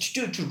called to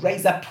do, to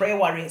raise up prayer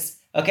warriors.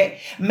 Okay?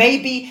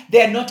 Maybe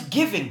they're not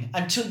giving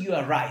until you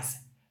arise.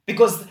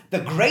 Because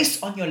the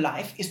grace on your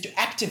life is to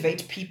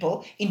activate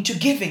people into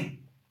giving.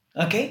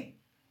 Okay?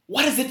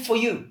 What is it for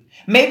you?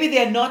 Maybe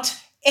they're not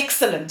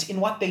excellent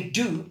in what they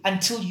do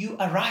until you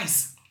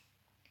arise.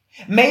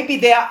 Maybe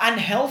they are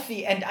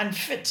unhealthy and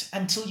unfit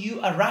until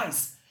you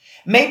arise.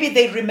 Maybe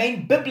they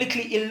remain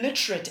biblically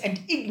illiterate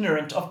and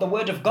ignorant of the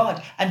word of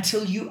God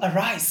until you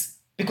arise,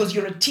 because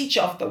you're a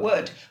teacher of the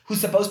word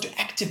who's supposed to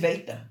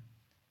activate them.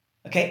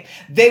 Okay?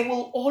 There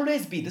will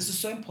always be, this is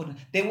so important,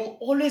 there will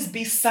always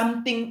be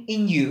something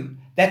in you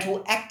that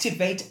will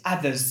activate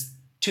others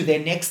to their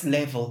next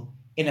level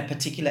in a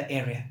particular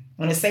area.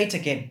 I'm going to say it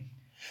again.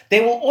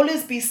 There will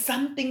always be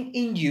something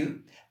in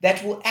you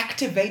that will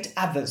activate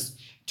others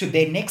to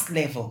their next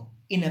level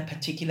in a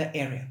particular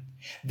area.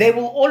 There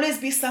will always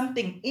be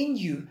something in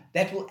you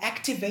that will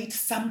activate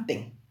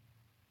something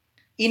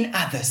in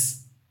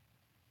others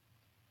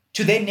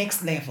to their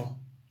next level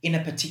in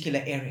a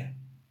particular area.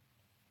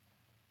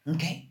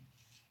 Okay?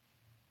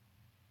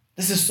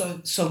 This is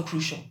so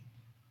crucial.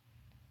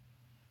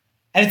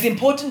 And it's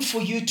important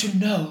for you to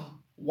know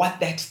what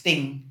that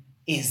thing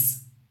is.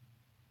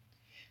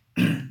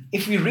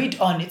 If we read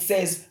on, it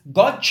says,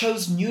 God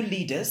chose new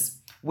leaders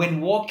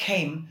when war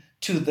came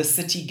to the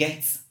city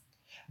gates,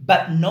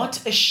 but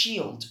not a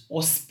shield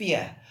or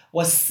spear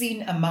was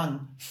seen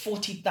among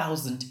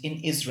 40,000 in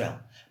Israel.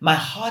 My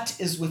heart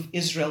is with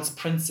Israel's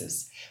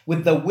princes,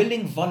 with the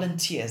willing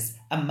volunteers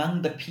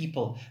among the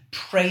people.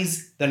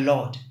 Praise the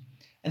Lord.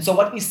 And so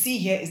what we see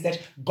here is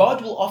that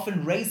God will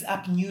often raise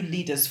up new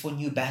leaders for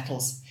new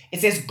battles. It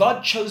says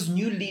God chose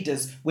new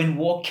leaders when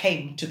war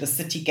came to the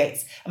city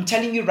gates. I'm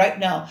telling you right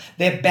now,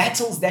 there are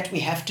battles that we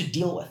have to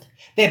deal with.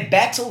 There are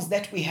battles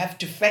that we have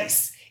to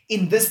face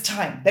in this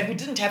time that we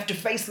didn't have to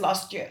face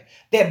last year.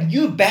 There are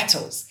new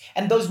battles,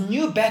 and those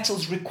new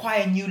battles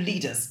require new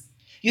leaders.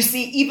 You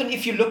see, even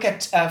if you look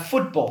at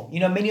football,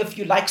 many of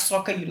you like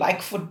soccer, you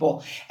like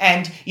football,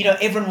 and,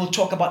 everyone will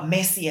talk about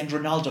Messi and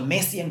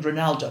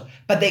Ronaldo.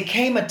 But there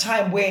came a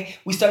time where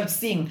we started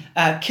seeing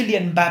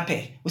Kylian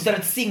Mbappe. We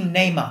started seeing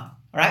Neymar,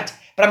 right?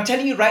 But I'm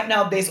telling you right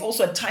now, there's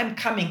also a time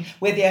coming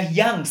where there are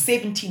young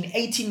 17,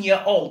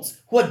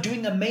 18-year-olds who are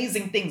doing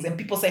amazing things. And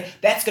people say,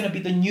 that's going to be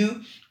the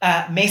new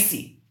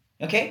Messi,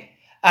 okay?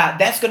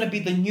 That's going to be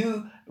the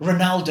new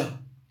Ronaldo.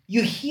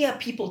 You hear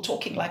people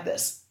talking like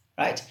this,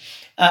 right?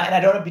 And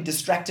I don't want to be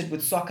distracted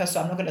with soccer, so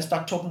I'm not going to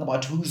start talking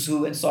about who's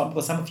who and so on,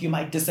 because some of you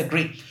might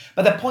disagree.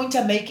 But the point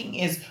I'm making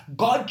is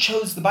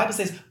the Bible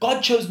says,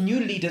 God chose new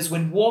leaders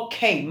when war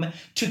came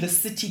to the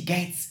city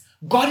gates.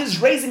 God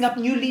is raising up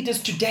new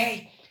leaders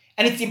today.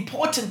 And it's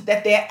important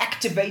that they are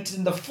activated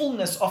in the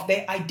fullness of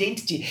their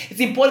identity. It's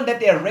important that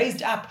they are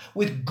raised up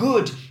with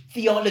good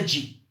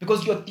theology,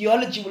 because your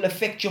theology will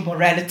affect your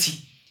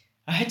morality,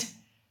 right?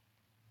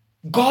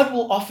 God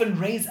will often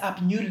raise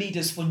up new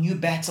leaders for new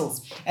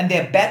battles, and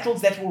there are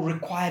battles that will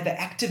require the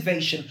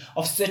activation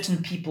of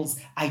certain people's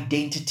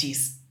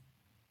identities.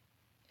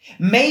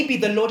 Maybe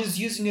the Lord is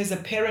using you as a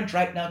parent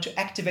right now to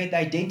activate the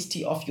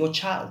identity of your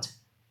child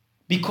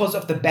because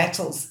of the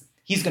battles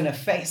he's going to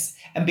face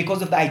and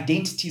because of the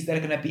identities that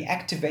are going to be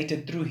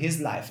activated through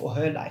his life or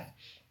her life.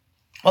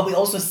 What we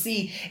also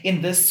see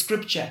in this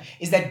scripture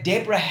is that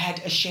Deborah had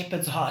a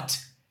shepherd's heart.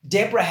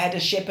 Deborah had a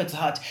shepherd's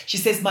heart. She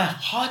says, my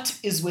heart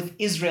is with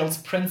Israel's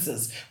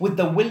princes, with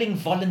the willing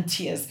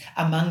volunteers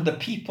among the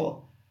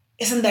people.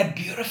 Isn't that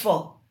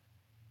beautiful?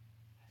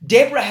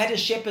 Deborah had a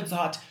shepherd's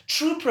heart.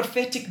 True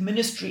prophetic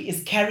ministry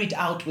is carried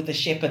out with a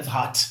shepherd's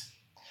heart.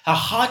 Her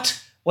heart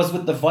was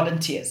with the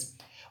volunteers.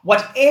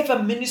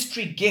 Whatever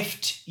ministry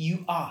gift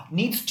you are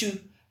needs to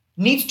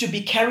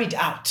be carried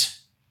out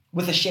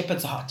with a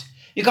shepherd's heart.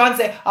 You can't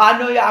say,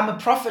 I'm a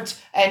prophet,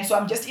 and so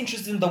I'm just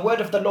interested in the word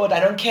of the Lord.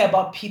 I don't care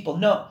about people.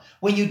 No.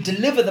 When you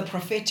deliver the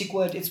prophetic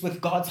word, it's with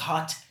God's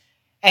heart.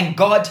 And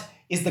God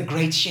is the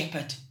great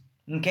shepherd.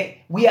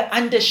 Okay? We are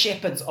under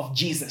shepherds of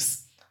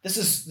Jesus. This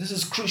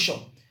is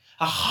crucial.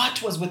 Her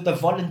heart was with the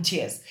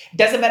volunteers. It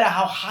doesn't matter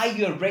how high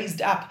you're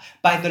raised up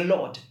by the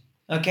Lord.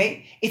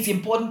 Okay? It's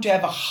important to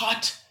have a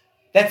heart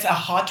that's a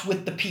heart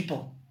with the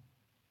people.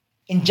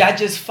 In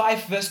Judges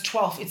 5 verse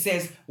 12, it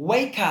says,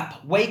 wake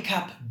up,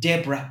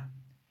 Deborah.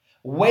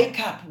 Wake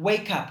up,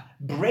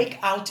 break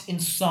out in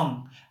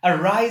song.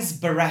 Arise,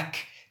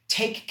 Barak,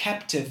 take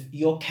captive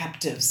your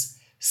captives,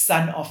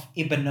 son of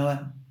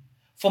Ibanoam.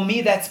 For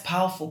me, that's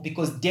powerful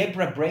because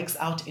Deborah breaks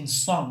out in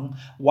song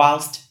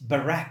whilst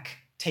Barak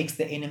takes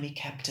the enemy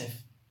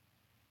captive.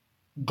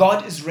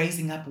 God is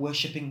raising up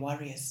worshiping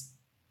warriors.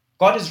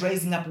 God is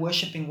raising up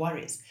worshiping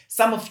warriors.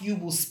 Some of you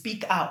will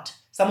speak out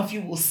Some of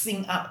you will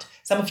sing out.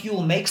 Some of you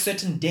will make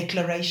certain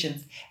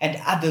declarations,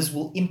 and others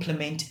will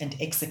implement and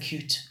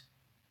execute.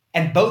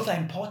 And both are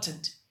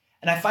important.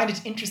 And I find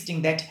it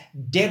interesting that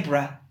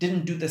Deborah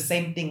didn't do the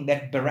same thing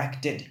that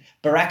Barak did.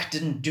 Barak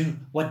didn't do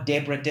what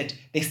Deborah did.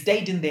 They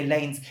stayed in their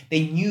lanes.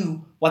 They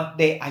knew what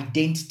their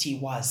identity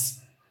was.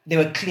 They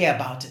were clear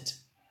about it.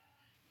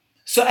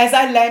 So as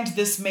I land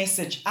this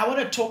message, I want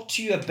to talk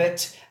to you a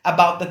bit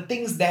about the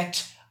things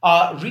that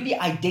are really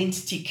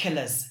identity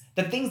killers.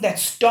 The things that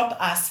stop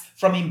us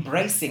from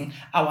embracing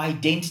our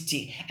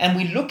identity. And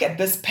we look at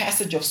this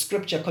passage of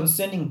scripture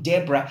concerning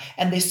Deborah,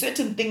 and there's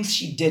certain things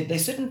she did.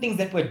 There's certain things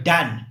that were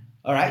done,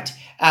 all right,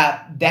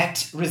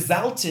 that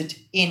resulted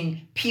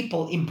in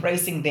people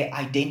embracing their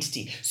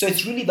identity. So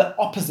it's really the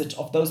opposite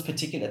of those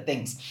particular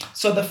things.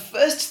 So the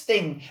first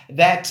thing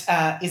that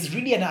is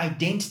really an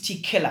identity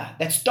killer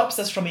that stops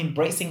us from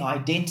embracing our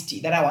identity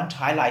that I want to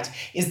highlight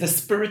is the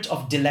spirit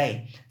of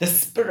delay. The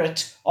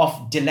spirit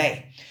of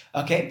delay.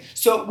 Okay,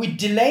 so we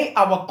delay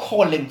our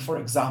calling, for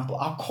example,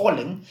 our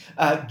calling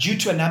due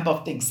to a number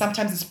of things.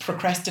 Sometimes it's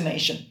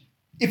procrastination.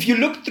 If you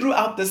look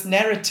throughout this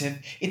narrative,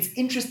 it's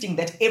interesting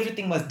that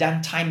everything was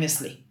done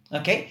timelessly.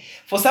 Okay,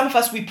 for some of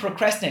us, we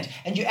procrastinate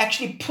and you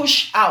actually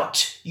push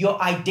out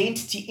your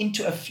identity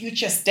into a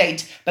future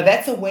state, but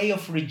that's a way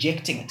of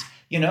rejecting it.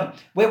 You know,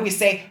 where we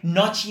say,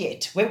 not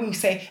yet, where we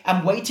say,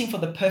 I'm waiting for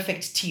the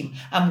perfect team.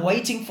 I'm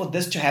waiting for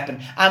this to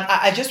happen.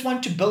 I just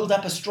want to build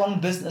up a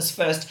strong business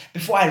first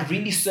before I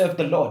really serve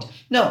the Lord.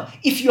 No,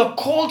 if you're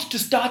called to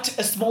start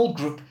a small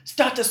group,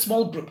 start a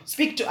small group.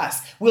 Speak to us.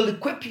 We'll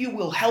equip you,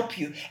 we'll help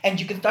you, and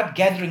you can start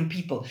gathering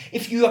people.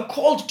 If you are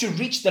called to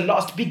reach the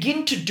lost,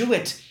 begin to do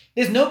it.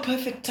 There's no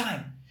perfect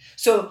time.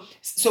 So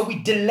we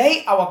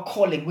delay our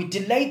calling. We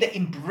delay the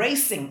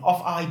embracing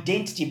of our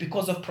identity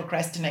because of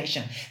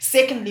procrastination.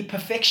 Secondly,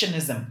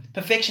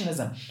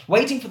 perfectionism.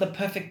 Waiting for the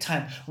perfect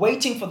time.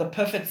 Waiting for the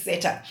perfect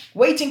setup.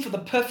 Waiting for the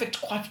perfect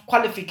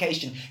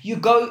qualification. You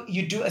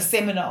do a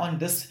seminar on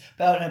this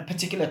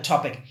particular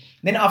topic.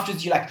 Then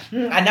afterwards you're like,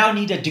 I now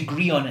need a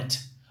degree on it.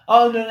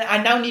 Oh, no,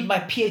 I now need my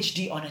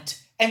PhD on it.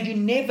 And you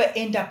never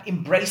end up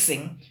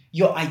embracing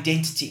your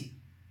identity.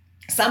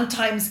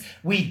 Sometimes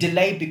we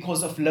delay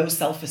because of low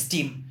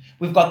self-esteem.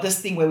 We've got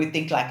this thing where we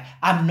think like,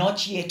 I'm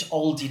not yet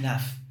old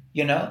enough,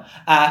 you know,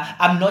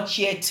 I'm not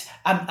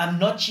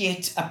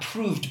yet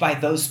approved by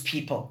those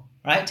people,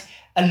 right?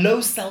 A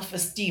low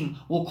self-esteem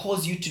will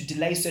cause you to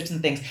delay certain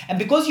things. And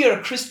because you're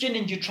a Christian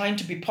and you're trying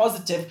to be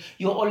positive,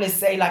 you'll always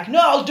say like, no,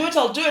 I'll do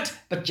it,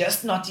 but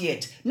just not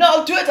yet. No,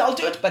 I'll do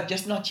it, but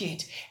just not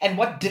yet. And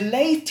what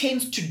delay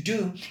tends to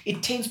do,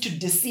 it tends to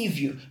deceive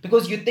you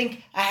because you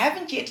think, I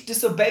haven't yet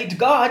disobeyed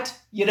God,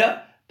 you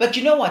know. But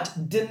you know what?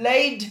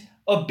 Delayed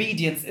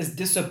obedience is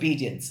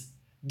disobedience.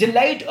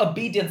 Delayed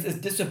obedience is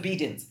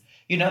disobedience.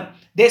 You know,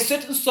 there's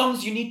certain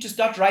songs you need to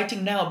start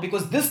writing now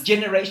because this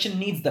generation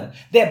needs them.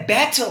 They're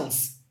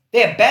battles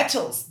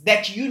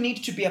that you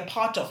need to be a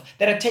part of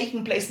that are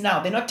taking place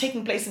now. They're not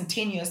taking place in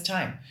 10 years'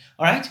 time.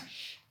 All right?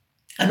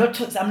 I'm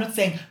not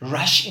saying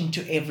rush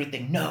into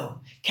everything.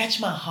 No,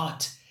 catch my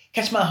heart.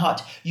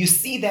 You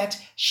see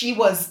that she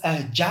was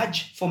a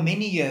judge for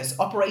many years,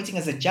 operating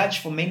as a judge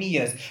for many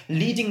years,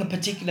 leading a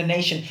particular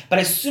nation. But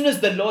as soon as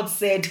the Lord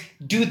said,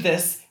 do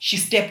this, she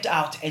stepped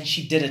out and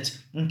she did it.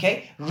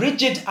 Okay?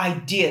 Rigid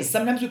ideas.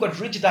 Sometimes we've got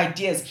rigid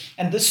ideas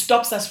and this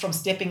stops us from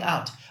stepping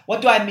out.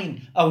 What do I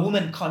mean? A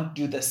woman can't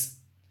do this.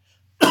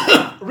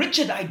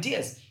 Rigid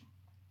ideas.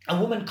 A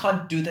woman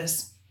can't do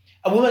this.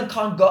 A woman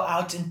can't go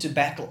out into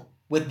battle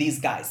with these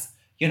guys.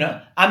 You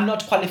know, I'm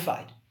not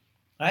qualified.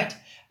 Right?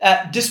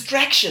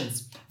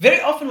 Distractions.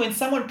 Very often when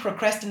someone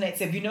procrastinates,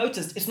 have you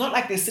noticed, it's not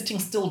like they're sitting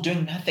still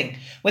doing nothing.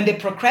 When they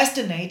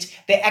procrastinate,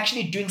 they're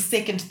actually doing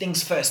second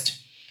things first.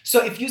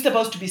 So if you're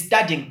supposed to be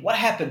studying, what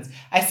happens?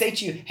 I say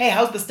to you, hey,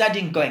 how's the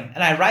studying going?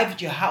 And I arrive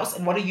at your house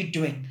and what are you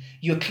doing?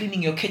 You're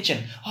cleaning your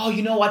kitchen. Oh,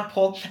 you know what,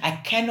 Paul? I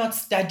cannot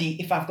study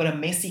if I've got a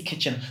messy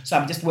kitchen. So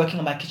I'm just working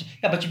on my kitchen.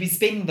 Yeah, but you've been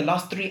spending the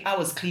last 3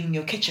 hours cleaning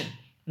your kitchen.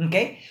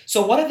 Okay,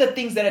 so what are the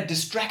things that are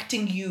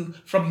distracting you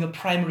from your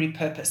primary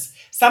purpose?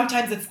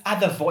 Sometimes it's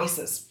other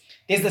voices.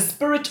 There's the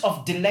spirit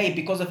of delay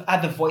because of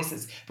other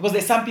voices. Because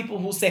there's some people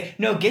who say,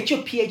 no, get your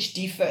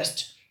PhD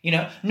first. You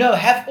know, no,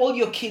 have all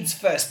your kids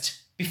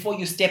first before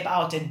you step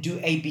out and do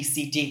A, B,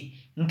 C, D.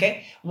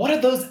 Okay, what are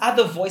those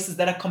other voices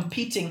that are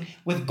competing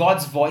with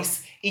God's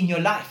voice in your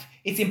life?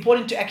 It's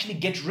important to actually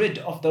get rid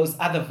of those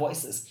other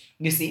voices.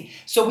 You see,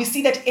 so we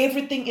see that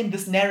everything in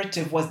this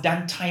narrative was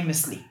done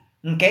timelessly.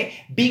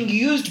 Okay, being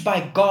used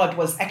by God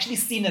was actually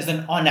seen as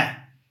an honor.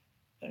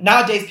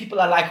 Nowadays, people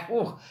are like,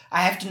 oh,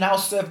 I have to now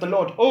serve the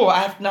Lord. Oh,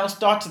 I have to now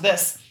start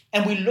this.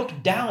 And we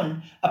look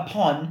down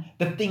upon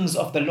the things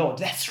of the Lord.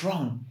 That's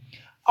wrong.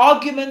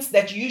 Arguments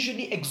that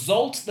usually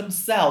exalt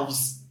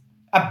themselves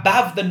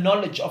above the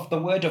knowledge of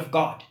the word of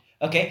God,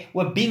 okay,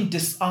 were being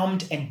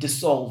disarmed and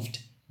dissolved.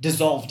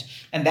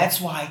 And that's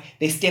why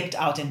they stepped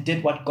out and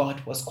did what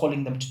God was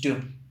calling them to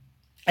do.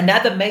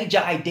 Another major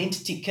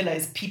identity killer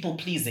is people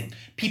pleasing.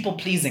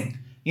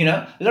 You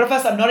know, a lot of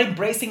us are not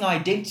embracing our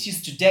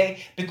identities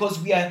today because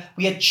we are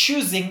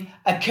choosing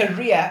a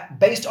career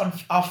based on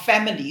our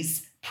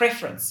family's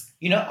preference,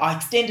 you know, our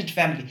extended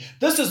family.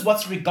 This is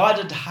what's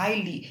regarded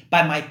highly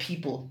by my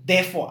people.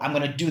 Therefore, I'm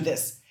going to do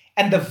this.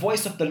 And the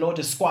voice of the Lord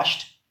is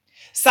squashed.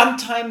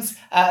 Sometimes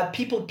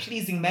people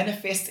pleasing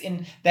manifests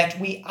in that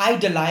we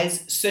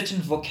idolize certain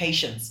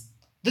vocations.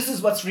 This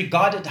is what's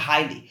regarded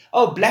highly.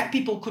 Oh, black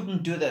people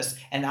couldn't do this,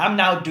 and I'm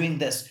now doing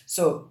this.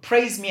 So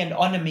praise me and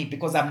honor me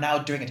because I'm now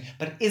doing it.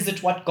 But is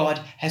it what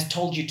God has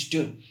told you to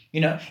do?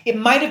 You know, it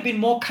might have been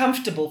more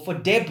comfortable for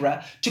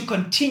Deborah to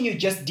continue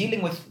just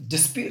dealing with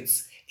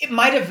disputes. It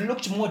might have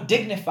looked more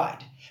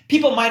dignified.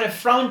 People might have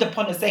frowned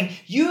upon her saying,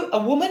 you,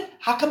 a woman,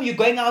 how come you're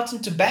going out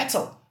into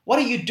battle? What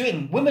are you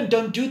doing? Women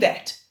don't do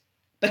that.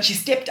 But she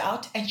stepped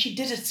out and she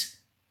did it.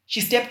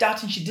 She stepped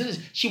out and she did it.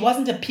 She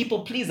wasn't a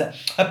people pleaser.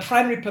 Her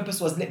primary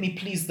purpose was, let me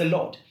please the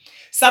Lord.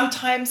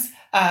 Sometimes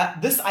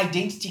this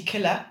identity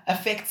killer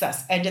affects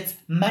us, and it's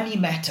money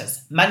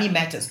matters. Money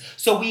matters.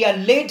 So we are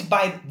led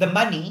by the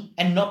money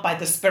and not by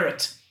the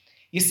spirit.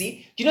 You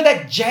see, do you know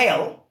that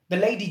Jael, the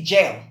lady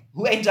Jael,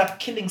 who ended up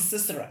killing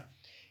Sisera?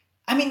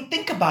 I mean,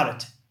 think about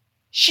it.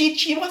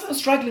 She wasn't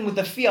struggling with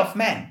the fear of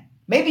man.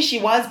 Maybe she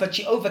was, but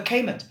she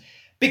overcame it.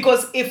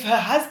 Because if her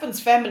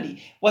husband's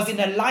family was in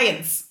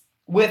alliance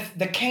with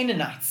the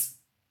Canaanites,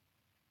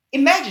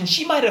 imagine,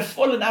 she might have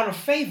fallen out of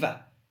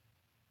favor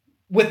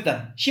with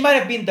them. She might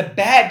have been the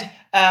bad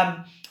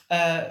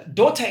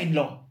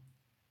daughter-in-law.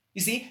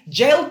 You see,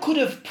 Jael could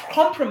have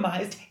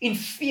compromised in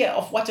fear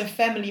of what her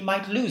family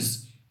might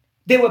lose.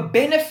 There were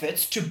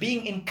benefits to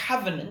being in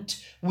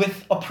covenant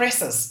with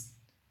oppressors.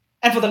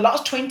 And for the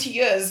last 20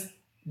 years,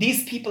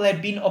 these people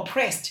had been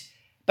oppressed.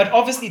 But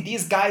obviously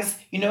these guys,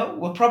 you know,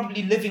 were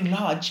probably living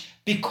large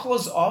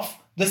because of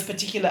this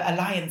particular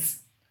alliance.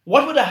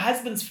 What would her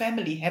husband's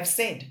family have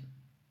said?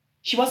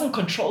 She wasn't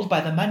controlled by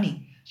the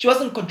money. She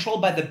wasn't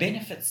controlled by the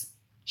benefits.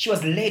 She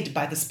was led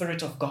by the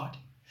Spirit of God.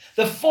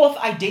 The fourth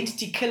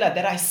identity killer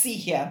that I see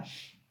here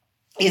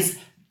is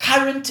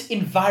current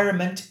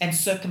environment and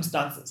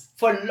circumstances.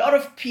 For a lot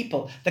of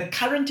people, the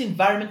current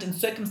environment and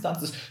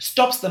circumstances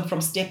stops them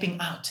from stepping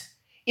out.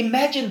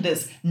 Imagine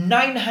this,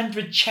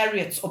 900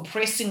 chariots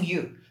oppressing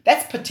you.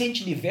 That's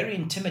potentially very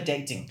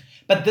intimidating.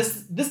 But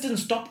this didn't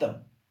stop them.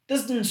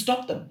 This didn't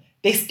stop them.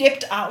 They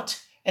stepped out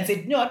and said,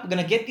 you know what, we're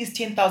going to get these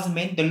 10,000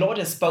 men. The Lord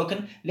has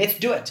spoken. Let's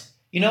do it.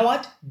 You know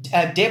what,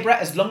 Deborah,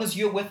 as long as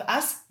you're with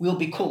us, we'll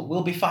be cool.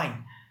 We'll be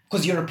fine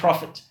because you're a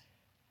prophet.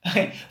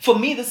 For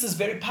me, this is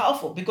very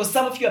powerful because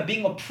some of you are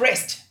being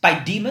oppressed by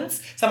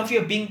demons. Some of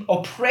you are being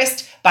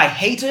oppressed by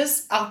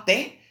haters out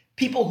there.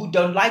 People who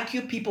don't like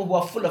you, people who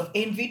are full of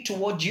envy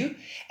toward you,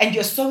 and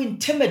you're so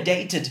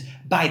intimidated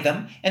by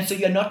them, and so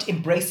you're not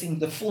embracing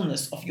the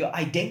fullness of your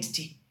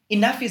identity.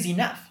 Enough is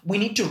enough. We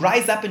need to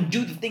rise up and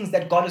do the things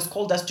that God has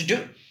called us to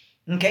do.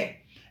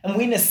 Okay? And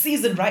we're in a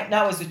season right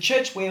now as a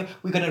church where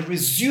we're going to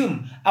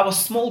resume our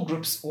small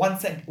groups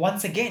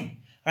once again,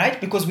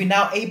 right? Because we're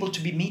now able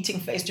to be meeting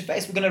face to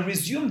face. We're going to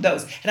resume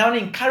those. And I want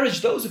to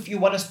encourage those of you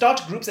who want to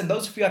start groups and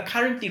those of you who are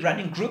currently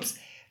running groups,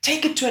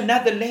 take it to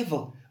another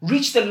level.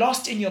 Reach the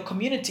lost in your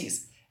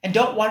communities. And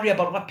don't worry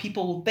about what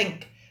people will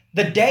think.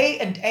 The day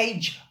and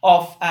age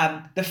of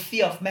the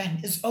fear of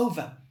man is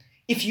over.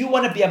 If you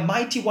want to be a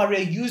mighty warrior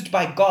used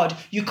by God,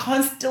 you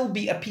can't still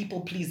be a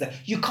people pleaser.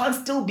 You can't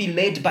still be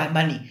led by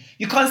money.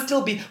 You can't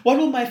still be, what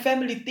will my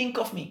family think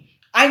of me?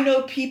 I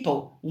know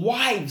people,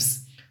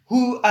 wives,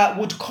 who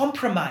would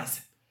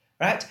compromise,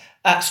 right?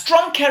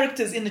 Strong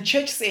characters in the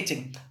church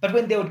setting, but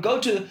when they would go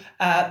to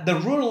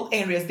the rural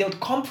areas, they would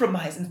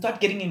compromise and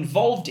start getting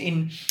involved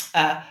in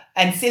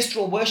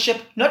ancestral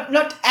worship,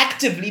 not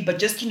actively, but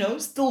just,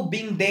 still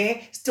being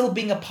there, still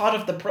being a part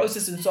of the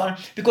process and so on,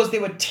 because they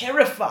were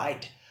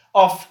terrified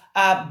of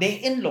their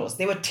in-laws.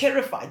 They were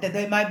terrified that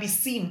they might be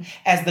seen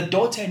as the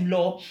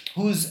daughter-in-law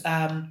who's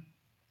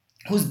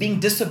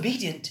being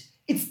disobedient.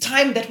 It's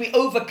time that we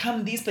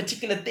overcome these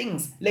particular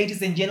things,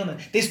 ladies and gentlemen.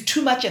 There's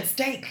too much at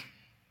stake.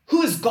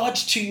 Who is God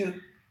to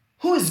you?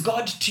 Who is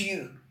God to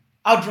you?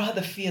 I'd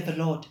rather fear the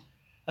Lord.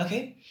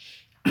 Okay?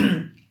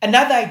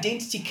 Another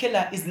identity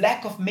killer is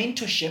lack of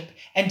mentorship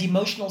and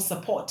emotional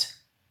support.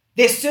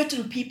 There's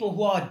certain people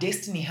who are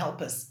destiny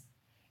helpers.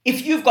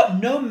 If you've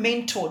got no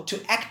mentor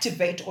to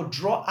activate or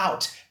draw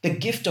out the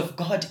gift of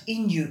God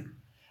in you,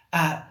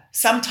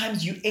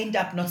 sometimes you end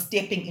up not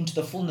stepping into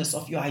the fullness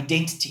of your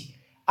identity.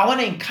 I want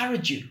to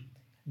encourage you.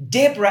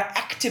 Deborah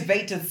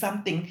activated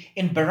something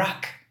in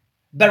Barak.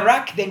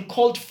 Barak then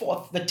called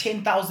forth the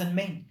 10,000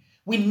 men.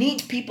 We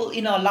need people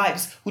in our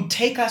lives who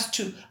take us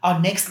to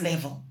our next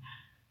level.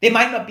 They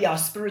might not be our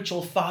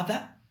spiritual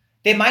father.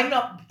 They might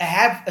not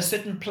have a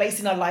certain place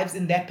in our lives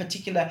in that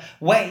particular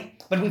way,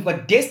 but we've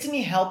got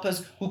destiny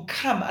helpers who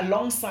come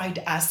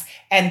alongside us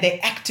and they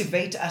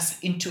activate us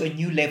into a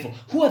new level.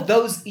 Who are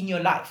those in your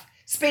life?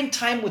 Spend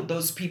time with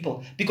those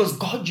people because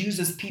God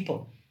uses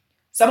people.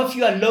 Some of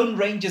you are lone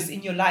rangers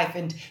in your life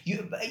and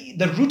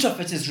the root of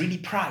it is really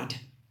pride.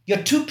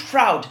 You're too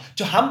proud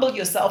to humble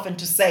yourself and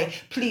to say,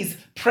 please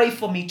pray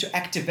for me to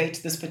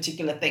activate this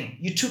particular thing.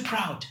 You're too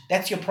proud.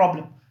 That's your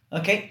problem.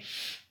 Okay?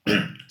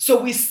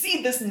 So we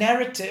see this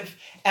narrative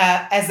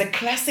as a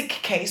classic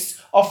case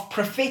of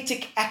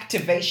prophetic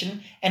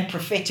activation and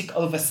prophetic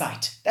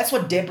oversight. That's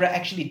what Deborah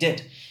actually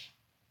did.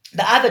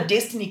 The other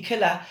destiny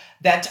killer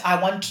that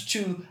I want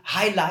to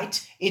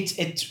highlight,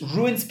 it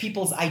ruins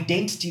people's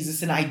identities.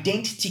 It's an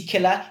identity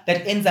killer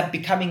that ends up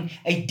becoming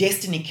a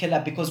destiny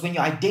killer, because when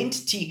your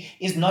identity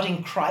is not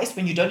in Christ,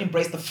 when you don't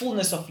embrace the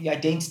fullness of your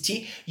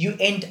identity, you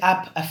end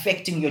up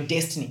affecting your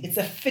destiny. It's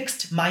a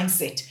fixed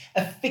mindset,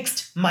 a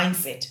fixed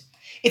mindset.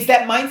 It's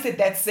that mindset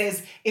that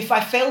says, if I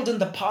failed in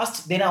the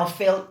past, then I'll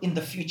fail in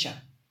the future.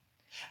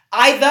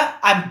 Either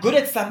I'm good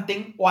at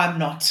something or I'm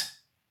not.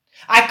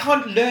 I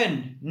can't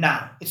learn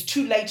now. It's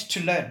too late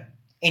to learn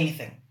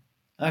anything.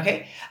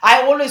 Okay?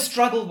 I always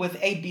struggle with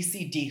A, B,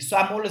 C, D, so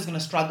I'm always going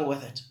to struggle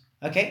with it.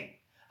 Okay?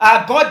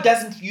 God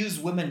doesn't use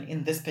women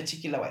in this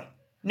particular way.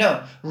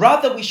 No,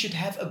 rather we should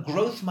have a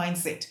growth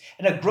mindset.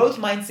 And a growth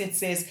mindset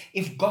says,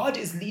 if God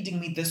is leading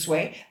me this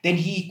way, then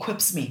He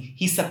equips me.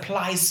 He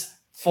supplies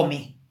for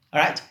me.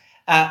 All right?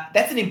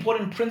 That's an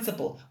important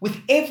principle.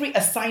 With every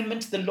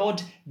assignment the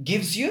Lord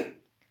gives you,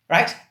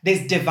 right,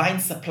 there's divine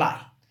supply.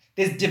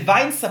 There's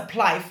divine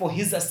supply for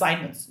His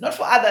assignments, not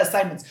for other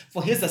assignments,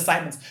 for His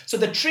assignments. So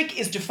the trick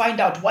is to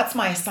find out what's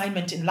my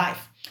assignment in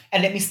life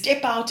and let me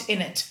step out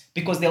in it,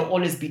 because there'll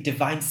always be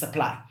divine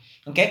supply.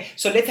 Okay?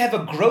 So let's have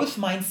a growth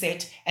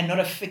mindset and not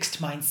a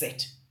fixed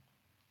mindset.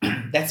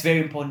 That's very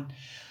important.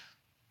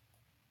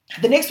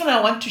 The next one I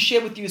want to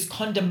share with you is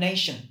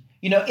condemnation.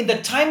 In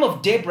the time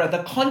of Deborah,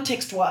 the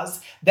context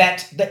was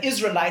that the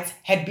Israelites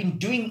had been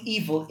doing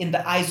evil in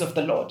the eyes of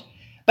the Lord.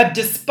 But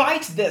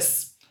despite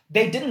this,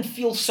 they didn't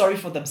feel sorry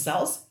for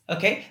themselves.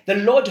 Okay? The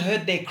Lord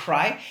heard their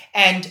cry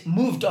and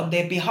moved on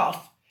their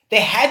behalf. They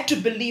had to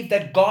believe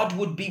that God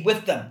would be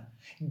with them.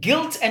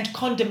 Guilt and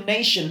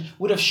condemnation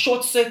would have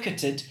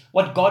short-circuited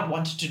what God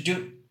wanted to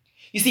do.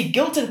 You see,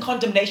 guilt and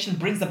condemnation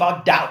brings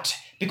about doubt,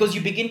 because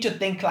you begin to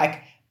think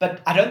like, but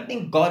I don't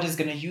think God is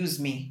going to use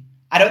me.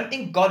 I don't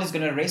think God is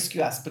going to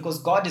rescue us,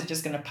 because God is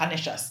just going to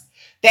punish us.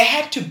 They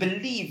had to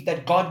believe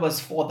that God was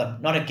for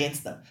them, not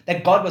against them,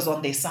 that God was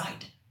on their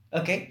side.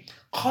 Okay?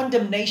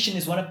 Condemnation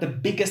is one of the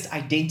biggest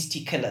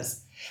identity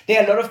killers. There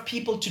are a lot of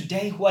people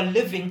today who are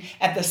living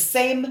at the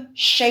same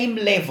shame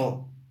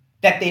level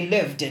that they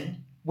lived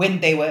in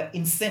when they were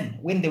in sin,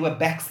 when they were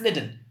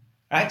backslidden,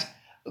 right?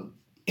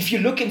 If you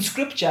look in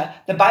scripture,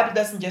 the Bible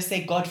doesn't just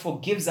say God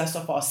forgives us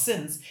of our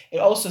sins. It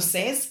also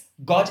says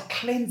God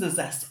cleanses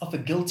us of a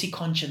guilty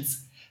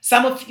conscience.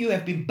 Some of you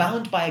have been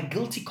bound by a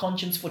guilty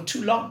conscience for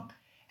too long.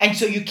 And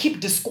so you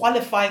keep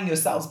disqualifying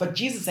yourselves, but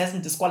Jesus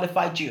hasn't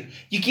disqualified you.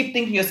 You keep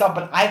thinking to yourself,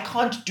 but I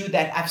can't do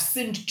that. I've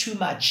sinned too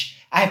much.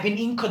 I have been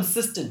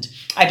inconsistent.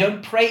 I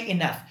don't pray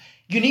enough.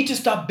 You need to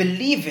start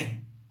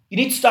believing. You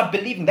need to start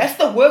believing. That's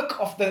the work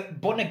of the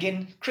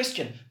born-again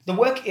Christian. The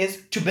work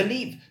is to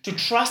believe, to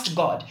trust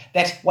God,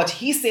 that what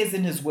He says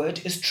in His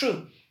word is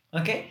true.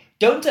 Okay?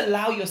 Don't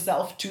allow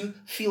yourself to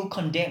feel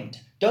condemned.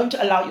 Don't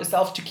allow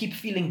yourself to keep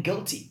feeling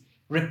guilty.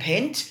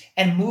 Repent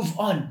and move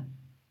on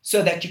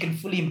so that you can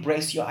fully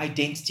embrace your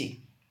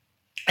identity.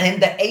 And then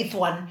the eighth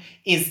one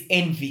is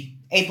envy.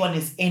 Eighth one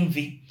is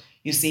envy.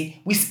 You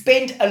see, we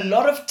spend a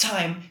lot of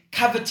time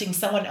coveting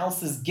someone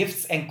else's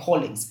gifts and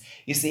callings.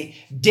 You see,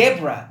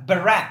 Deborah,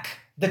 Barak,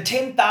 the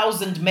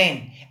 10,000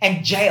 men,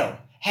 and Jael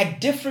had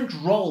different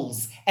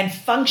roles and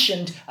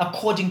functioned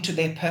according to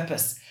their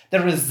purpose.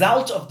 The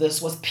result of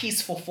this was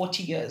peace for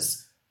 40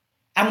 years.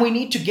 And we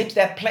need to get to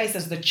that place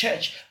as the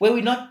church where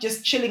we're not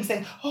just chilling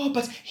saying, oh,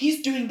 but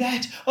he's doing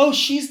that. Oh,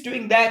 she's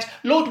doing that.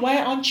 Lord,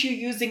 why aren't you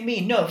using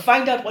me? No,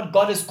 find out what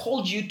God has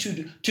called you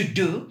to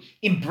do.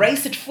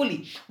 Embrace it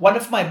fully. One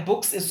of my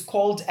books is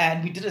called,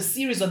 and we did a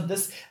series on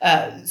this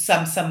a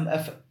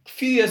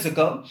few years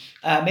ago,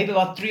 maybe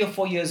about 3 or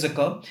 4 years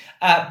ago.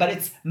 But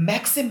it's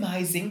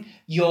maximizing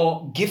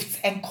your gifts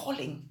and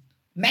calling.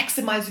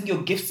 Maximizing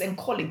your gifts and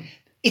calling.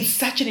 It's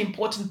such an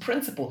important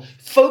principle.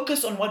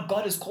 Focus on what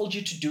God has called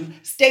you to do.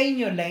 Stay in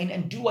your lane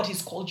and do what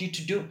He's called you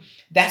to do.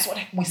 That's what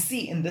we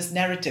see in this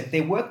narrative.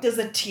 They worked as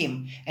a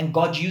team and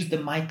God used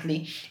them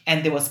mightily,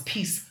 and there was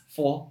peace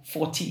for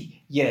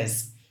 40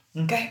 years.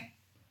 Okay?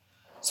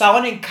 So I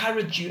want to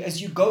encourage you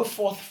as you go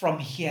forth from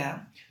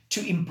here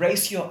to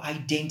embrace your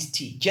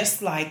identity,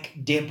 just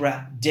like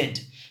Deborah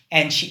did.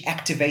 And she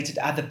activated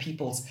other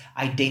people's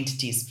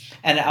identities.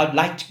 And I would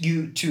like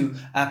you to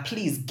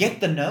please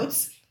get the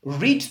notes.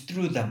 Read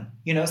through them.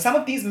 Some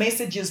of these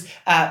messages,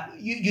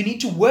 you need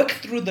to work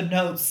through the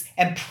notes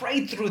and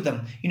pray through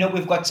them.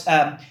 We've got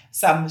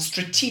some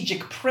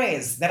strategic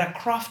prayers that are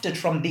crafted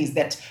from these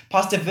that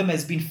Pastor Wim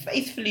has been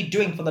faithfully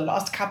doing for the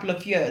last couple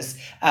of years,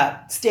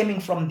 stemming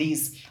from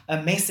these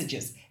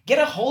messages. get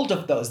a hold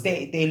of those.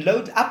 They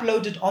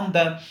uploaded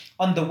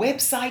on the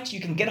website. You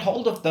can get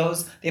hold of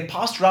those. They're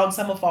passed around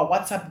some of our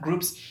WhatsApp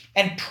groups,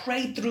 and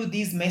pray through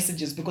these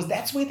messages, because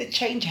that's where the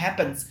change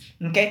happens.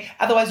 Okay?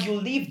 Otherwise,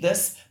 you'll leave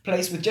this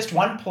place with just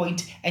one point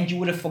and you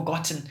would have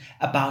forgotten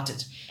about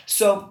it.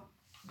 So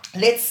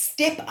let's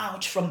step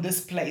out from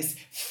this place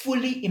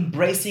fully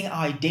embracing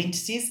our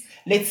identities.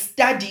 Let's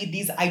study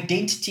these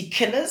identity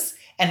killers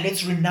and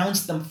let's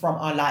renounce them from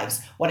our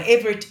lives.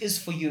 Whatever it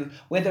is for you,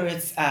 whether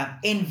it's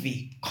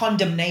envy,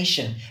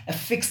 condemnation, a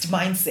fixed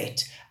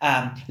mindset,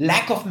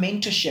 lack of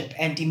mentorship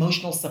and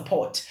emotional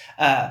support.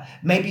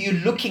 Maybe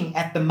you're looking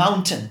at the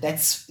mountain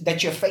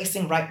that you're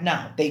facing right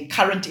now, the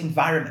current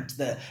environment,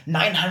 the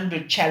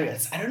 900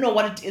 chariots. I don't know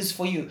what it is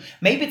for you.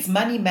 Maybe it's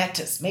money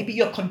matters. Maybe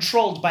you're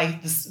controlled by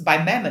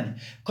mammon,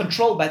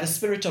 controlled by the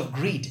spirit of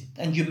greed,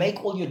 and you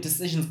make all your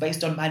decisions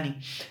based on money.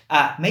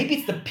 Maybe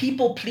it's the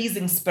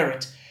people-pleasing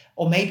spirit,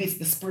 or maybe it's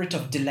the spirit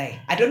of delay.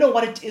 I don't know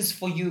what it is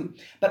for you,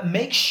 but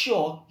make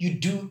sure you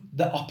do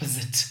the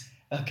opposite.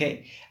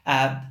 Okay?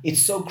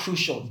 It's so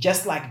crucial,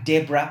 just like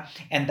Deborah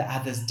and the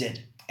others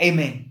did.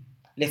 Amen.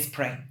 Let's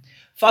pray.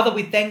 Father,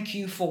 we thank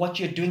you for what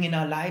you're doing in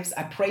our lives.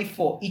 I pray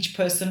for each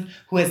person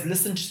who has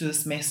listened to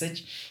this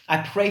message. I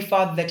pray,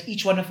 Father, that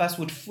each one of us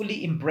would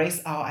fully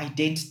embrace our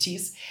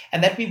identities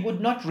and that we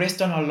would not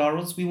rest on our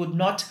laurels. We would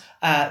not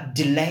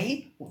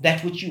delay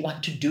that which you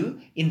want to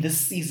do in this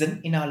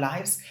season in our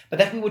lives, but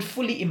that we would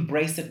fully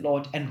embrace it,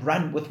 Lord, and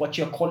run with what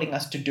you're calling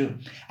us to do.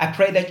 I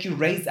pray that you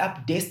raise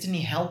up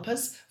destiny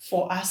helpers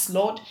for us,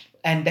 Lord,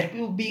 and that we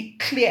will be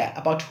clear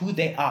about who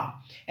they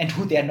are and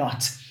who they're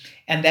not,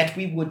 and that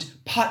we would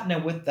partner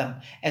with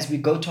them as we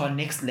go to our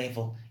next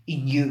level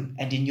in you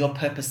and in your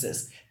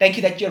purposes. Thank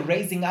you that you're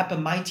raising up a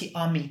mighty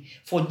army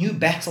for new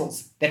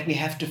battles that we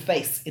have to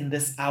face in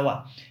this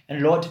hour.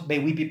 And Lord, may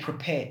we be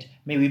prepared.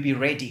 May we be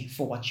ready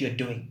for what you're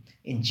doing.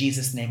 In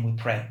Jesus' name we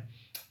pray.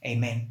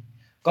 Amen.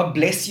 God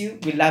bless you.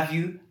 We love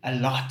you a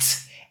lot.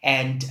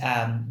 And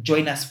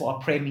join us for our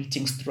prayer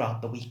meetings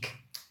throughout the week.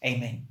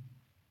 Amen.